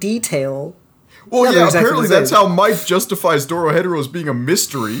slight detail. Well, Yeah, yeah, they're exactly apparently the same. that's how Mike justifies Dorohedoro as being a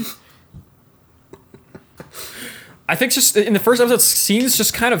mystery. I think just in the first episode, scenes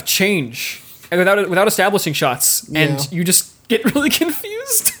just kind of change without establishing shots, and Yeah. you just get really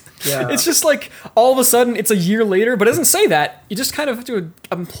confused. Yeah. It's just like all of a sudden it's a year later, but it doesn't say that. You just kind of have to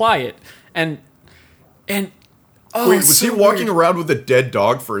imply it, and oh, Wait, it's was so he walking weird. around with a dead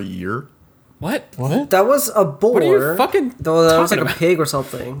dog for a year? What? what? That was a boar. What are you fucking Though that was talking like a about? pig or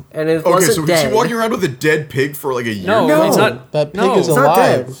something, and it Okay, wasn't so was dead. he walking around with a dead pig for like a year? No, No. it's not. That pig no, is not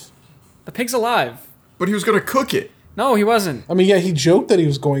dead. alive. the pig's alive. But he was gonna cook it. No, he wasn't. I mean, yeah, he joked that he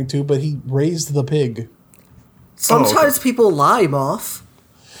was going to, but he raised the pig. Sometimes people lie, Moth.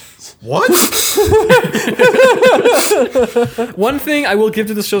 What? One thing I will give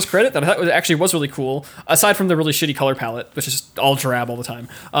to this show's credit that I thought actually was really cool, aside from the really shitty color palette, which is all drab all the time.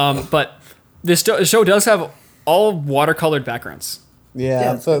 But this show does have all watercolored backgrounds. Yeah,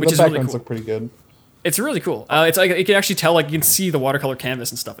 Yeah, the which is really backgrounds cool. look pretty good. It's really cool. It's like you can actually tell, like you can see the watercolor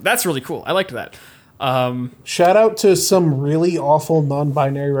canvas and stuff. That's really cool. I liked that. Shout out to some really awful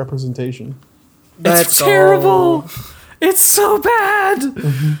non-binary representation. It's terrible. It's so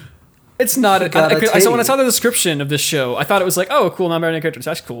bad. It's not. So when I saw the description of this show, I thought it was like, oh, cool non-binary characters.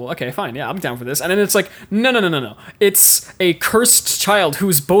 That's cool. Okay, fine. Yeah, I'm down for this. And then it's like, no. It's a cursed child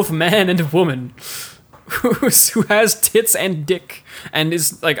who's both man and woman, who has tits and dick, and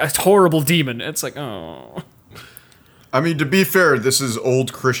is like a horrible demon. It's like, oh. I mean, to be fair, this is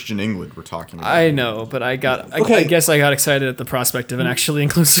old Christian England we're talking about. I know, but I Okay. guess I got excited at the prospect of an actually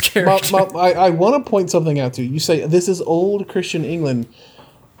inclusive character. I want to point something out to you. You say this is old Christian England.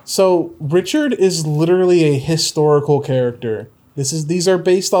 So Richard is literally a historical character. These are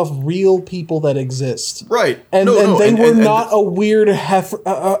based off real people that exist. Right. And No, they were and- not a weird half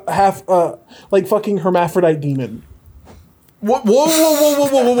like fucking hermaphrodite demon. What?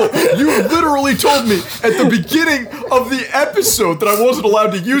 Whoa. You literally told me at the beginning of the episode that I wasn't allowed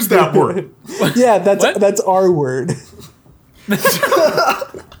to use that word. Yeah, What? that's our word.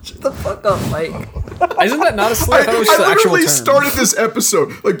 Shut the fuck up, Mike. Isn't that not a slur? I thought it was just I an actual literally term. started this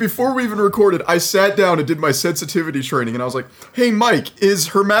episode, like before we even recorded, I sat down and did my sensitivity training and I was like, hey Mike, is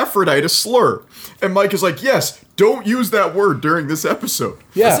hermaphrodite a slur? And Mike is like, yes, don't use that word during this episode.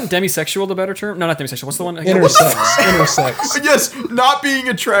 Yeah, Isn't demisexual the better term? No, not demisexual. What's the one? intersex, intersex. Yes, not being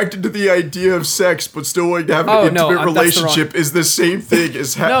attracted to the idea of sex but still wanting to have an Oh, intimate no, that's the wrong- relationship is the same thing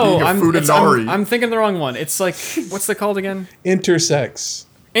as being No, a I'm Futanari. I'm thinking the wrong one. It's like, what's it called again? Intersex.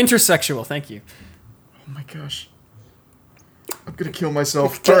 Intersexual. Thank you. Oh my gosh. I'm gonna kill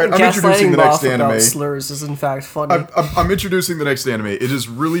myself. Alright, I'm introducing Gaslighting the next Moth about anime. slurs is in fact funny. I'm introducing the next anime. It is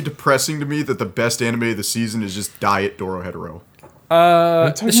really depressing to me that the best anime of the season is just Diet Dorohedoro.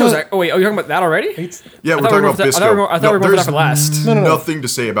 This show's. Oh wait, are you talking about that already? Yeah, we're thought we talking were about going for that- Bisco. I thought we were going for that there's for last. No. nothing to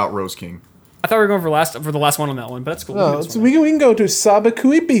say about Rose King. I thought we were going for the last one on that one, but that's cool. Oh, so we can go to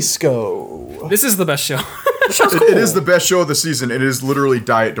Sabakui Bisco. This is the best show. It is the best show of the season. It is literally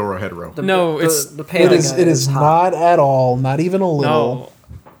Diet Dorohedoro. No, it's the It panda is. guy It is hot. not at all. Not even a little.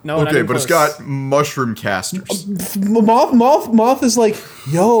 no. Not Okay, even but it's close. got mushroom casters. Moth is like,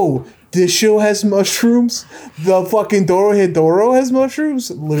 yo, this show has mushrooms. The fucking Dorohedoro has mushrooms.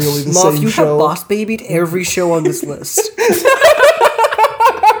 Literally the Moth, same you show. have boss babied every show on this list.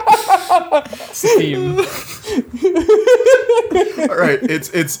 It's the theme. All right, it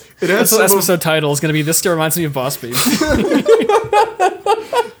has This some of episode title is going to be "This Still Reminds Me of Boss Baby." the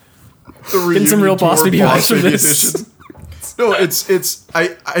Getting some real reunion Boss tour, Baby vibes from Baby this. edition. No, it's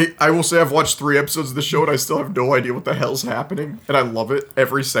I will say I've watched 3 episodes of the show and I still have no idea what the hell's happening, and I love it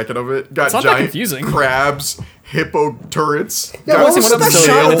every second of it. Got It's not that giant confusing. crabs, hippo turrets, Yeah, got what was with that sails,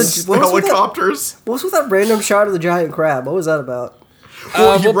 shot of the- what was with that- helicopters. What's with that random shot of the giant crab? What was that about?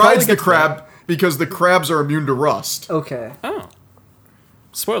 Well, he we'll probably rides the get to that. crab because the crabs are immune to rust. Okay. Oh,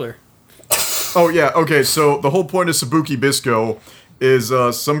 spoiler. Oh yeah, okay. So the whole point of Sabuki Bisco is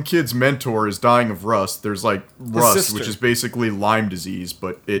some kid's mentor is dying of rust. There's like rust, sister. which is basically Lyme disease,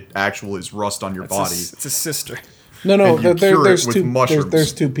 but it actually is rust on your body. It's a sister. No, And you cure it there's with two. mushrooms.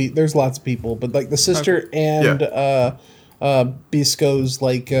 There's lots of people, but like the sister and Bisco's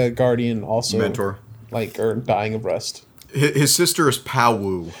like guardian also Mentor. like are dying of rust. His sister is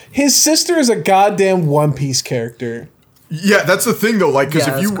Pawu. His sister is a goddamn One Piece character. Yeah, that's the thing though. Like, because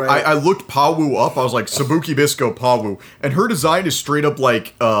Yeah, if that's you, great. I looked Pawu up. I was like Sabuki Bisco Pawu, and her design is straight up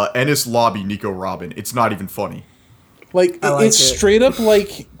like Ennis Lobby Nico Robin. It's not even funny. Like, I like it's it. straight up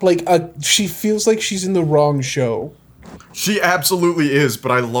like she feels like she's in the wrong show. She absolutely is,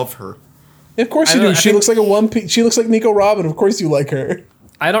 but I love her. Of course I you don't- do. I She think- looks like a One Piece. She looks like Nico Robin. Of course you like her.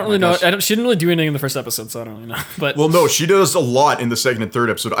 I don't really know. gosh. She didn't really do anything in the first episode, so I don't really know. But Well, no, she does a lot in the second and third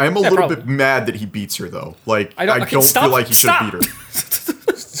episode. I am a little probably. bit mad that he beats her though. Like, I don't- okay, stop, feel like he should stop. beat her.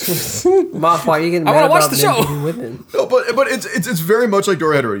 Moth, why are you getting I mad wanna watch about the men show. beating women? No, but it's very much like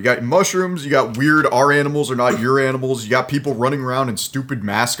Dorohedoro. You got mushrooms, you got weird our animals are not your animals, you got people running around in stupid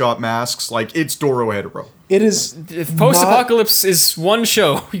mascot masks. Like, it's Dorohedoro. It is. if post-apocalypse is one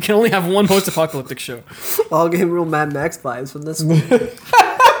show, you can only have one post-apocalyptic show. Well, I'll get real Mad Max vibes from this one.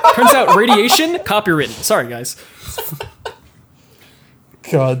 Turns out radiation copywritten. Sorry, guys.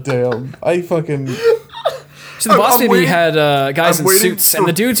 God damn. I fucking. So the boss I'm baby waiting- had guys I'm in waiting suits, for- and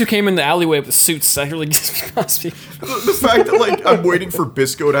the dudes who came in the alleyway with the suits, that really gives me boss baby. The fact that, like, I'm waiting for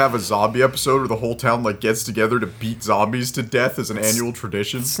Bisco to have a zombie episode where the whole town, like, gets together to beat zombies to death as an annual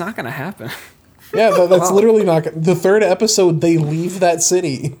tradition. It's not gonna happen. Yeah, that's literally not. The third episode, they leave that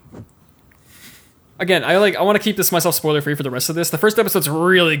city. Again, I want to keep this myself spoiler free for the rest of this. The first episode's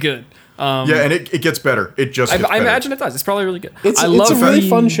really good. Yeah, and it gets better. It just gets I better. imagine it does. It's probably really good. It's I a love really the-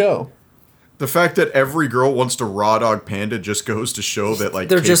 fun show. The fact that every girl wants to raw dog Panda just goes to show that, like,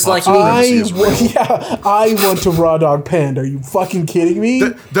 They're just K-pop like you. supremacy is real. I want to raw dog Panda. Are you fucking kidding me?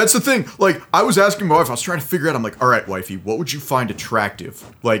 That's the thing. Like, I was asking my wife, I was trying to figure out, I'm like, all right, wifey, what would you find attractive?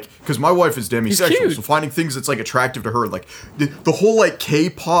 Like, because my wife is demisexual, cute. so finding things that's, like, attractive to her, like, the whole, like,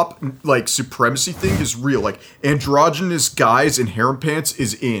 K-pop, like, supremacy thing is real. Like, androgynous guys in harem pants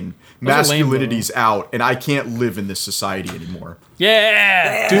is in. Those are lame, Masculinity's out, and I can't live in this society anymore.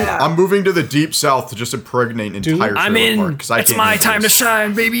 Yeah, Dude, I'm moving to the deep south to just impregnate an entire I'm trailer in. park, 'cause I It's can't my handle time to this.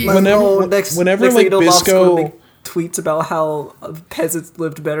 shine, baby. Whenever- whenever, thing like, you know, Moth's Bisco- gonna make tweets about how peasants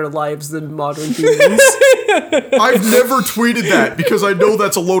lived better lives than modern humans. I've never tweeted that because I know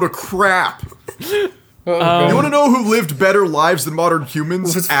that's a load of crap. You want to know who lived better lives than modern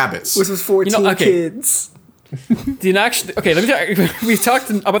humans? Abbots. Which was 14 okay. kids. Okay, let me. We talked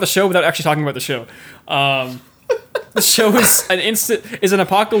about the show without actually talking about the show. The show is an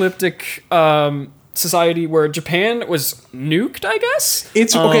apocalyptic society where Japan was nuked, I guess.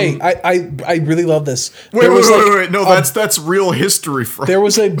 it's okay. I really love this. Wait, There was, like, wait. No, that's real history. From There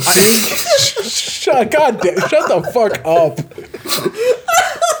was a big. shut the fuck up.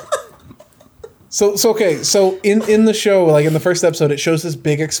 So okay. So in the show, like in the first episode, it shows this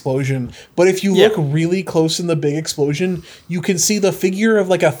big explosion. But if you look Yeah. really close in the big explosion, you can see the figure of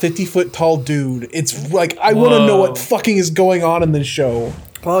like a 50-foot tall dude. It's like I want to know Whoa. what fucking is going on in this show.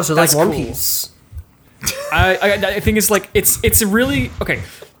 Oh, so That's like One cool. Piece. I think it's like it's a really okay.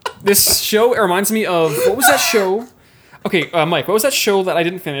 This show reminds me of what was that show? Okay, Mike, what was that show that I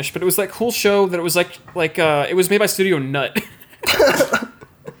didn't finish? But it was that cool show that it was like it was made by Studio Nut.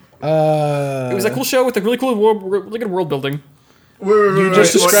 It was that cool show with a really cool really good world building. You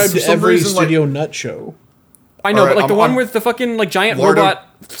just described for some every reason, like, Studio Nut show. I know, Alright, but like the I'm- one I'm- with the fucking like giant Lardo- robot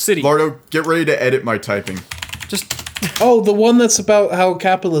city. Lardo, get ready to edit my typing. Just Oh, the one that's about how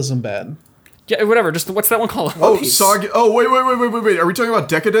capitalism bad. yeah, whatever. Just what's that one called? Oh, Piece. Saga. Oh, wait. Are we talking about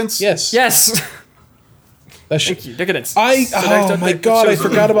Decadence? Yes. Yes. That Thank you. Decadence. Oh that my god! I show's-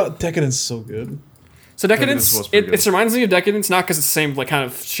 forgot about Decadence. So good. So Decadence Decadence, was pretty good. it reminds me of Decadence, not because it's the same like kind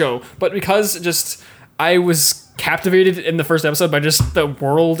of show, but because just I was captivated in the first episode by just the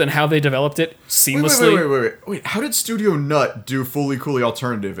world and how they developed it seamlessly. Wait. How did Studio Nut do Fully Coolly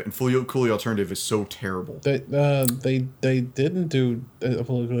Alternative? And Fully Coolly Alternative is so terrible. They didn't do a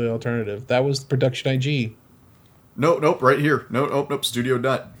politically alternative. That was Production IG. Nope. Right here. Nope. Studio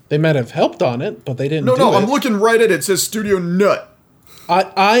Nut. They might have helped on it, but they didn't. No. do it. I'm looking right at it. It says Studio Nut. I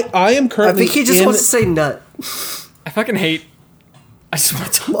am I currently. think he just in, wants to say nut. I fucking hate. I just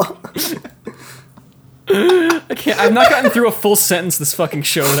want to. I can't. I've not gotten through a full sentence this fucking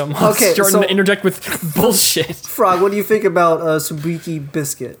show that I'm Okay, starting so- to interject with bullshit. Frog, what do you think about Subuki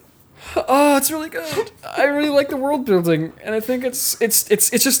Biscuit? Oh, it's really good. I really like the world building, and I think it's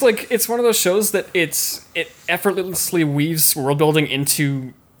just like it's one of those shows that it effortlessly weaves world building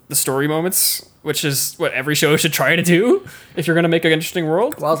into the story moments. which is what every show should try to do if you're going to make an interesting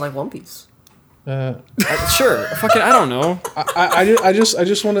world. Well, it's like One Piece. Sure, fucking, I don't know. I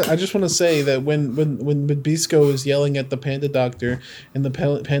just want to say that when Bisco is yelling at the Panda Doctor and the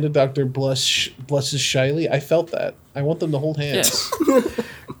Panda Doctor blushes shyly, I felt that. I want them to hold hands. Yes.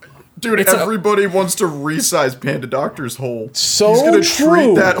 Dude, everybody wants to resize Panda Doctor's hole. So he's gonna true.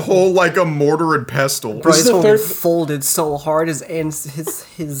 treat that hole like a mortar and pestle. Bro, This is his the hole third- folded so hard, his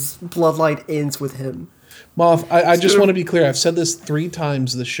bloodline ends with him. Moth, I just want to be clear. I've said this 3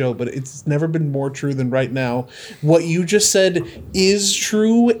 times this show, but it's never been more true than right now. What you just said is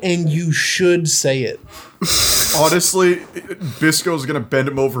true, and you should say it. Honestly, Bisco's gonna bend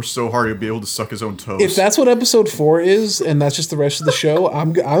him over so hard he'll be able to suck his own toes. If that's what episode 4 is, and that's just the rest of the show,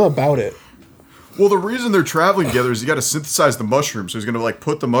 I'm about it. Well, the reason they're traveling together is you got to synthesize the mushroom, so he's gonna like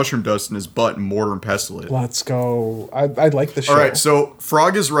put the mushroom dust in his butt and mortar and pestle it. Let's go. I like the show. All right, so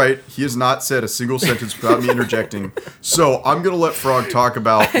Frog is right. He has not said a single sentence without me interjecting. So I'm gonna let Frog talk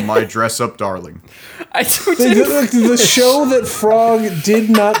about my dress-up darling. I do The show that Frog did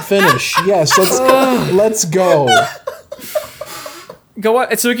not finish. Yes, let's go. Go on.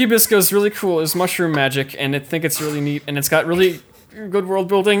 Itsuki Bisco is really cool. It's mushroom magic, and I think it's really neat, and it's got really good world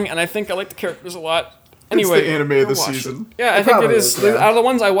building, and I think I like the characters a lot. Anyway, It's the anime of the watch it. season. Yeah, I think it probably is. is, yeah. Out of the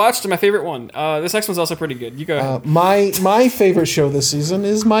ones I watched, my favorite one. This next one's also pretty good. You go ahead. My favorite show this season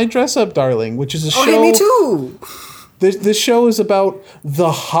is My Dress Up Darling, which is a show. Okay, me too. This show is about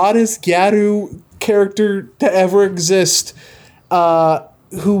the hottest Gyaru character to ever exist,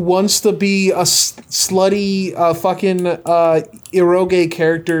 who wants to be a slutty fucking eroge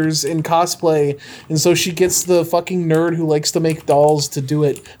characters in cosplay, and so she gets the fucking nerd who likes to make dolls to do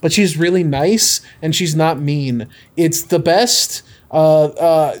it. But she's really nice and she's not mean. It's the best.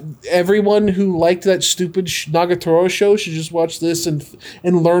 Everyone who liked that stupid Nagatoro show should just watch this and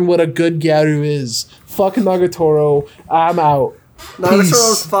learn what a good Gyaru is. Fuck Nagatoro. I'm out.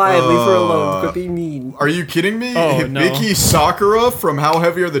 Nagatoro's fine. Leave her Uh, alone. Could be mean. Are you kidding me? Oh, no. Hibiki Sakura from How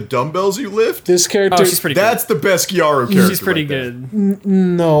Heavy Are the Dumbbells You Lift? This character. Oh, she's pretty That's the best Gyaru character. She's pretty right there. good.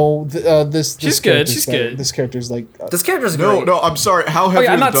 No, this She's good, character's she's better. good. This character's like This character's No, great. no, I'm sorry. How Oh, heavy yeah,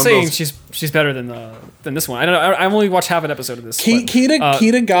 are I'm the not dumbbells? saying she's better than this one. I don't know. I only watched half an episode of this. but,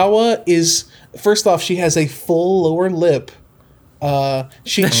 Kitagawa is, first off, she has a full lower lip.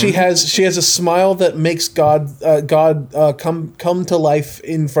 She has a smile that makes God come to life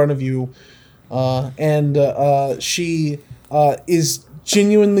in front of you, and she is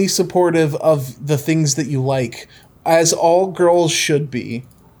genuinely supportive of the things that you like, as all girls should be.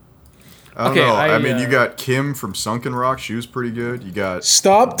 I don't Okay, know. I, I mean, you got Kim from Sunken Rock. She was pretty good. You got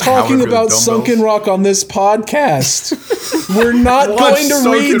Stop How talking Heavy Are the about Dumbbells? Sunken Rock on this podcast. We're not Watch going to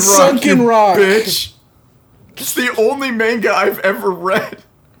read Sunken you Rock. bitch. It's the only manga I've ever read.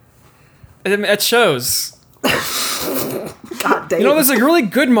 It shows. God damn. You know, there's a really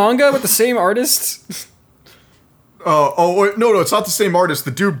good manga with the same artist. Wait, no, it's not the same artist.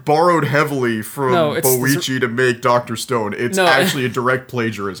 The dude borrowed heavily from No, it's- Boichi to make Dr. Stone. It's No. actually a direct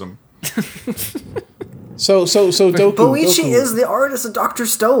plagiarism. So Doku. Boichi Doku. is the artist of Dr.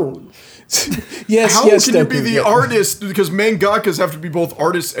 Stone. Yes, How yes, can you Doku, be the yeah. artist? Because mangakas have to be both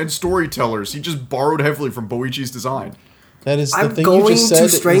artists and storytellers. He just borrowed heavily from Boichi's design. That is the I'm thing you going just said. to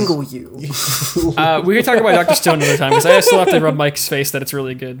is- strangle you. We can talk about Dr. Stone another time because I still have to rub Mike's face that it's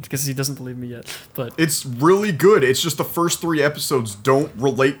really good because he doesn't believe me yet. But It's really good. It's just the first 3 episodes don't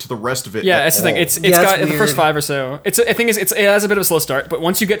relate to the rest of it. yeah, at it's the thing. all. It's Yeah, got it's the first weird. 5 or so. I think it has a bit of a slow start, but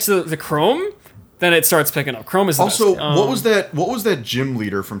once you get to the Chrome, then it starts picking up. Chrome is the Also, best. what was that? What was that gym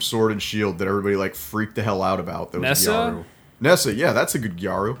leader from Sword and Shield that everybody like freaked the hell out about? That was Nessa? Gyaru. Nessa, yeah, that's a good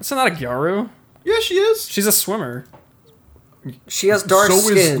Gyaru. It's not a Gyaru. Yeah, she is. She's a swimmer. She has dark So is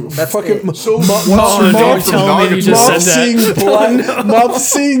skin. That's fucking it. So Oh, don't tell me you just Not said seeing that. black, not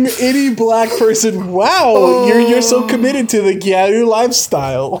seeing any black person. Wow, you're so committed to the Gyaru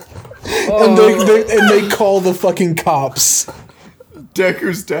lifestyle, and they call the fucking cops.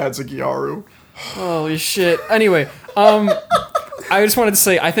 Deku's dad's a Gyaru. Holy shit. Anyway, I just wanted to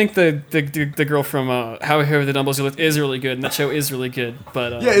say I think the girl from How Heavy Are the Dumbbells You Lift is really good, and that show is really good.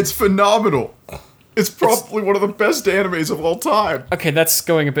 But Yeah, it's phenomenal. It's probably one of the best animes of all time. okay, that's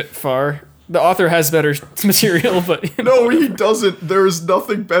going a bit far. The author has better material, but you No, he doesn't. There is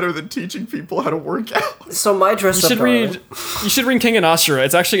nothing better than teaching people how to work out. So my dress up you should read King and Ashura.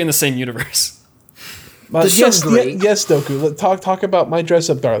 It's actually in the same universe. The show's great. Yes, Doku. Talk about My Dress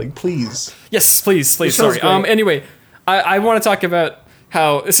Up Darling, please. Yes, please. show's Sorry. great. Anyway, I want to talk about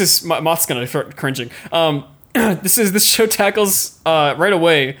how this is Moth's gonna start cringing. This show tackles right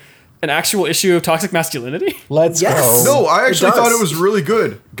away an actual issue of toxic masculinity? Let's Yes. go. No, I actually does. thought it was really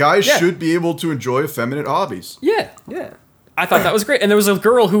good. Guys Yeah. should be able to enjoy effeminate hobbies. Yeah. Yeah. I thought that was great, and there was a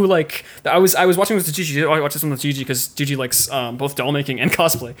girl who like I was watching with Gigi. I watched this one with Gigi because Gigi likes both doll making and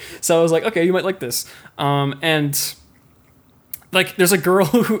cosplay. So I was like, okay, you might like this. And like, there's a girl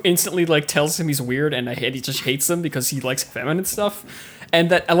who instantly like tells him he's weird, and he just hates him because he likes feminine stuff. And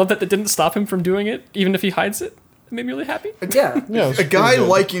that I love that didn't stop him from doing it, even if he hides it. It made me really happy. Yeah. Yeah, it was A guy pretty good.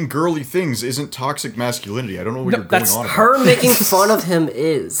 liking girly things isn't toxic masculinity. I don't know what you're going that's on about. Her making fun of him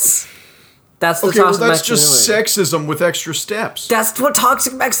is. That's the Okay, well, toxic that's just masculinity. sexism with extra steps. That's what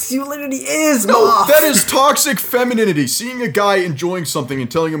toxic masculinity is, No, Moth. that is toxic femininity. Seeing a guy enjoying something and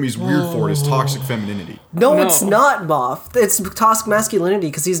telling him he's weird for it is toxic femininity. No, No. it's not, Moth. It's toxic masculinity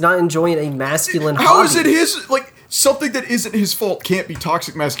because he's not enjoying a masculine hobby. How is it his, like, something that isn't his fault can't be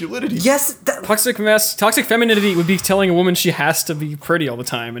toxic masculinity? Yes, Toxic femininity would be telling a woman she has to be pretty all the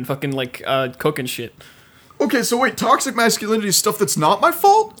time and fucking like cook and shit. Okay, so wait, toxic masculinity is stuff that's not my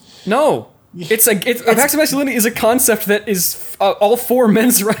fault? No. Toxic masculinity is a concept that is all for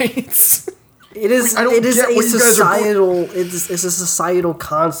men's rights. it is. I don't It is get a what you guys are societal. It's a societal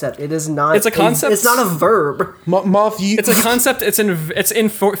concept. It is not. It's a concept? It's not a verb. Moth, you. It's a concept. It's in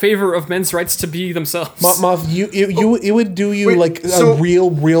favor of men's rights to be themselves. Moth, it would do you Wait, like so- a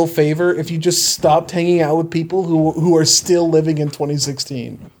real favor if you just stopped hanging out with people who are still living in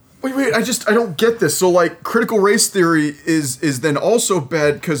 2016. Wait, I don't get this. So, like, critical race theory is then also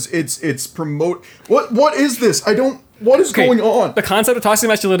bad because it's promote... What is this? What is Okay, going on? The concept of toxic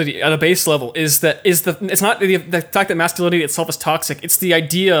masculinity at a base level it's not the fact that masculinity itself is toxic. It's the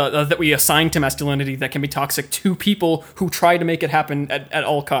idea that we assign to masculinity that can be toxic to people who try to make it happen at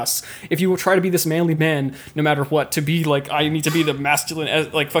all costs. If you will try to be this manly man, no matter what, to be like, I need to be the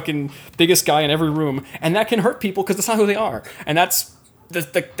masculine, like fucking biggest guy in every room, and that can hurt people because that's not who they are, and that's.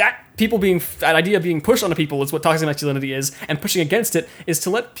 That idea being pushed onto people is what toxic masculinity is, and pushing against it is to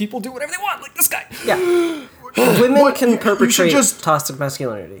let people do whatever they want, like this guy. Yeah. Women What? can You should perpetrate just- toxic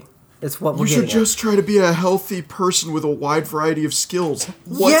masculinity. It's what we're You should getting at. just try to be a healthy person with a wide variety of skills.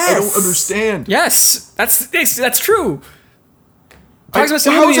 What? I don't Yes! understand. Yes, that's true. Toxic How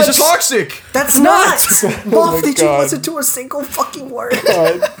masculinity is that just toxic? That's not. not. Moth, did you God. listen to a single fucking word?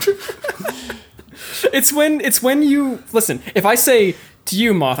 It's when you listen. If I say to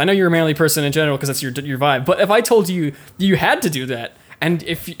you, Moth, I know you're a manly person in general because that's your vibe. But if I told you you had to do that, and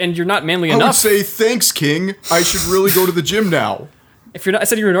you're not manly I would enough, say, thanks, King. I should really go to the gym now. if you're not, I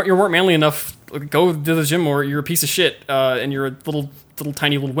said you weren't manly enough, go to the gym, or you're a piece of shit, and you're a little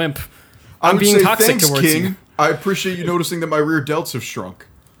tiny little wimp. I I'm would being say, toxic thanks, towards King. you. I appreciate you noticing that my rear delts have shrunk.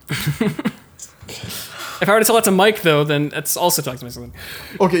 If I were to tell that to Mike, though, then that's also toxic masculinity.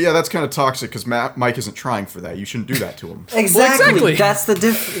 Okay, yeah, that's kind of toxic because Mike isn't trying for that. You shouldn't do that to him. exactly. Exactly. That's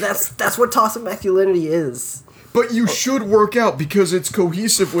the that's what toxic masculinity is. But you should work out because it's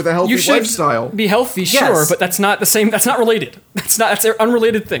cohesive with a healthy You should lifestyle. be healthy, sure, Yes. but that's not the same. That's not related. That's an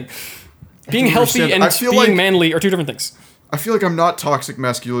unrelated thing. Being healthy understand. and I feel being like- manly are two different things. I feel like I'm not toxic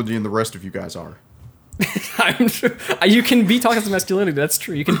masculinity and the rest of you guys are. You can be toxic masculinity. That's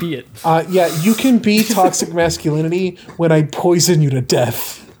true. You can be it. Yeah, you can be toxic masculinity when I poison you to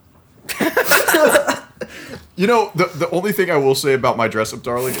death. You know, the only thing I will say about my dress up,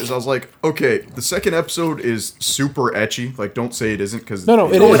 darling, is I was like, okay, the second episode is super etchy. Like, don't say it isn't because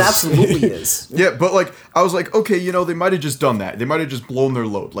No, it Oh, is. it absolutely is. Yeah, but like I was like, okay, you know, they might have just done that. They might have just blown their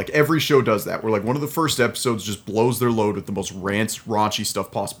load. Like every show does that. Where like one of the first episodes just blows their load with the most raunchy stuff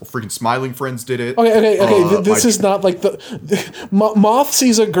possible. Freaking Smiling Friends did it. Okay. This my- is not like Moth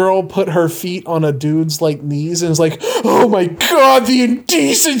sees a girl put her feet on a dude's like knees and is like, "Oh my god, the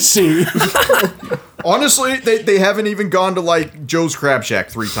indecency!" Honestly, they haven't even gone to like Joe's Crab Shack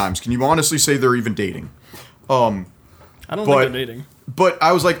 3 times. Can you honestly say they're even dating? I don't But- think they're dating. But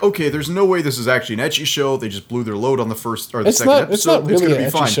I was like, okay, there's no way this is actually an etchy show. They just blew their load on the first or the It's second not- episode. it's not really gonna an be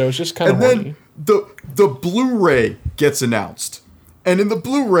etchy fine. show, it's just kinda And then horny. the Blu-ray gets announced. And in the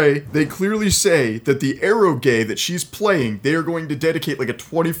Blu-ray, they clearly say that the Arrow gay that she's playing, they are going to dedicate like a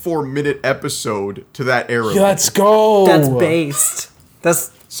 24-minute episode to that Arrow. Let's go. That's based.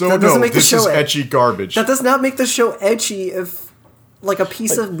 So that doesn't no, make the this show is etchy garbage. That does not make the show edgy if, like, a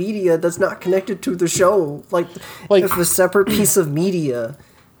piece of media that's not connected to the show, like if a separate piece of media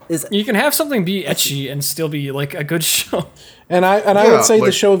is. You can have something be etchy and still be like a good show. And I Yeah, would say the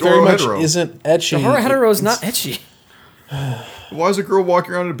like show very Doro much Hetero. isn't etchy. Horror hetero is not etchy. Why is a girl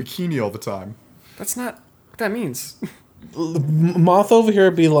walking around in a bikini all the time? That's not what that means. Moth over here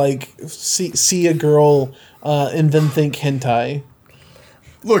would be like, see a girl and then think hentai.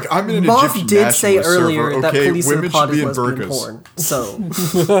 Look, I'm in an Moff Egyptian did say nationalist earlier server, that okay? police in the Women pod should be is in lesbian burqas. porn. So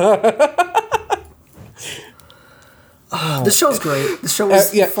this show's great. The show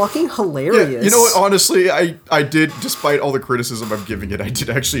is yeah. fucking Yeah, hilarious. you know what? Honestly, I did, despite all the criticism I'm giving it, I did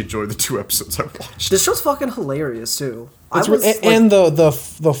actually enjoy the 2 episodes I watched. This show's fucking hilarious too. And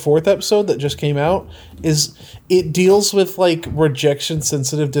the fourth episode that just came out it deals with like rejection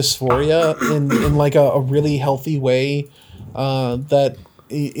sensitive dysphoria in like a really healthy way. That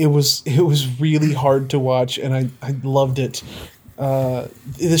it was really hard to watch, and I loved it.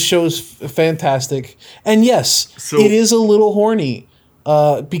 This show's fantastic, and yes, it is a little horny.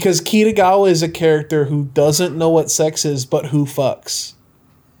 Because Kitagawa is a character who doesn't know what sex is, but who fucks.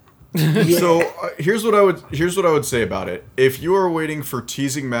 So here's what I would say about it. If you are waiting for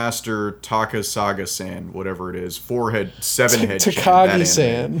Teasing Master Takasaga-san, whatever it is, 7-head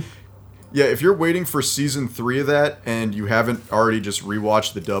Takagi-san. Yeah, if you're waiting for season 3 of that and you haven't already just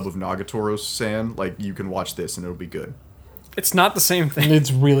rewatched the dub of Nagatoro-san, like you can watch this and it'll be good. It's not the same thing. It's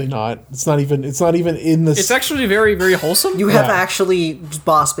really not. It's not even in the. It's actually very, very wholesome. You have actually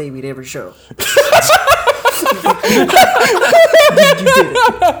boss babied every show.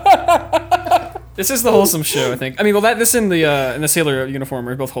 This is the wholesome show, I think. I mean, well, this and the sailor uniform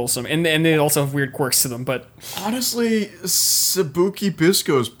are both wholesome, and they also have weird quirks to them. But Honestly, Sabuki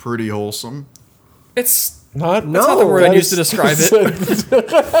Bisco's pretty wholesome. it's not. that's not the word I'd use to describe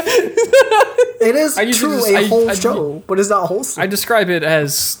it. It is I usually true just- a whole I- show, but it's not wholesome. I describe it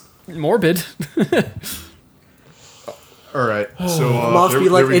as morbid. All right, so Moff there, be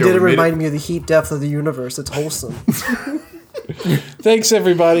like, there we it go. didn't We made remind me of the heat depth of the universe. It's wholesome. Thanks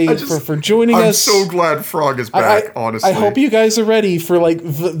everybody for joining I'm us. so glad Frog is back. Honestly, I hope you guys are ready for like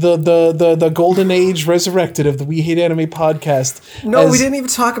the golden age resurrected of the We Hate Anime podcast. No, we as- didn't even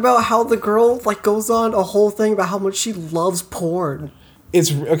talk about how the girl like goes on a whole thing about how much she loves porn. It's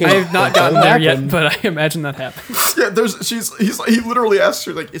okay. I have not that gotten there happened. yet, but I imagine that happened. Yeah, he literally asked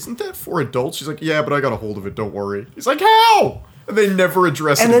her like, "Isn't that for adults?" She's like, "Yeah, but I got a hold of it. Don't worry." He's like, "How?" And they never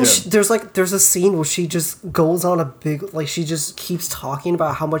address And it then again. there's a scene where she just goes on a big like she just keeps talking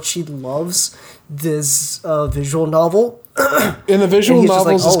about how much she loves this visual novel. In the visual And he's just novels,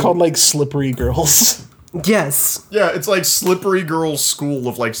 like, it's "Oh." called like Slippery Girls. Yes. Yeah, it's like Slippery Girl's school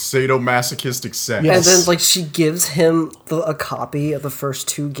of like sadomasochistic sex. Yes. And then like she gives him a copy of the first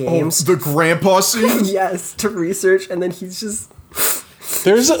 2 games. The grandpa scene. Yes, to research, and then he's just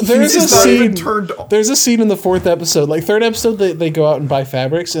There's a He's not even scene. turned on. There's a scene in the 4th episode. Like 3rd episode, they go out and buy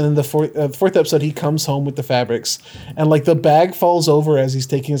fabrics, and then the 4th episode, he comes home with the fabrics, and like the bag falls over as he's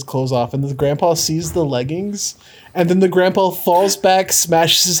taking his clothes off, and the grandpa sees the leggings, and then the grandpa falls back,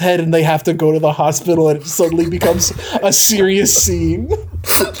 smashes his head, and they have to go to the hospital, and it suddenly becomes a serious scene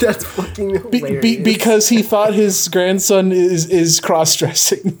that's fucking hilarious. because he thought his grandson is cross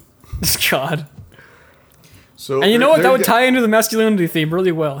dressing. God. So And you know what? That there would you go. tie into the masculinity theme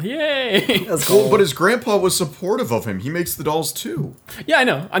really well. Yay! That's Well, cool. but his grandpa was supportive of him. He makes the dolls too. Yeah, I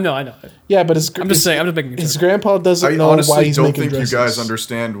know. Yeah, but I'm just saying. I'm just making a his joke. grandpa doesn't I know why honestly he's don't making think dresses. you guys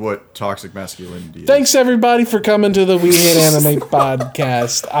understand what toxic masculinity is. Thanks everybody for coming to the We Hate Anime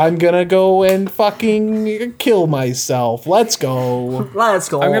podcast. I'm gonna go and fucking kill myself. Let's go. Let's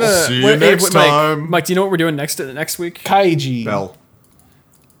go. I'm gonna. See you next time. Mike, do you know what we're doing next week? Kaiji. Bell.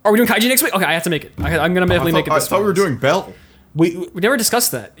 Are we doing Kaiji next week? Okay, I have to make it. I'm gonna definitely make it. I This thought we were week. doing Bell. We We never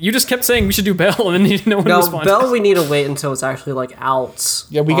discussed that. You just kept saying we should do Bell, and then no one No, responded. Bell, we need to wait until it's actually like out.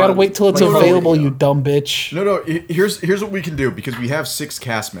 yeah, we gotta wait till it's like, available, video. you dumb bitch. No. Here's what we can do because we have 6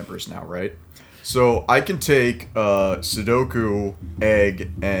 cast members now, right? So I can take Sudoku,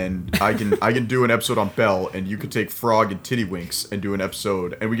 Egg, and I can do an episode on Bell, and you could take Frog and Tittywinks and do an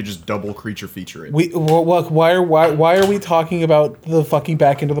episode, and we could just double creature feature it. Why are we talking about the fucking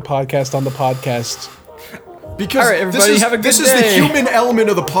back end of the podcast on the podcast? Because All right, everybody, have a good this is the day. human element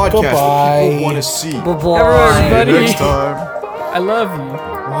of the podcast that Goodbye. people want to see. Bye-bye. Everybody. Next time. I love you.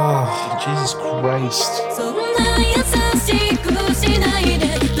 Oh, Jesus Christ. そんな優しく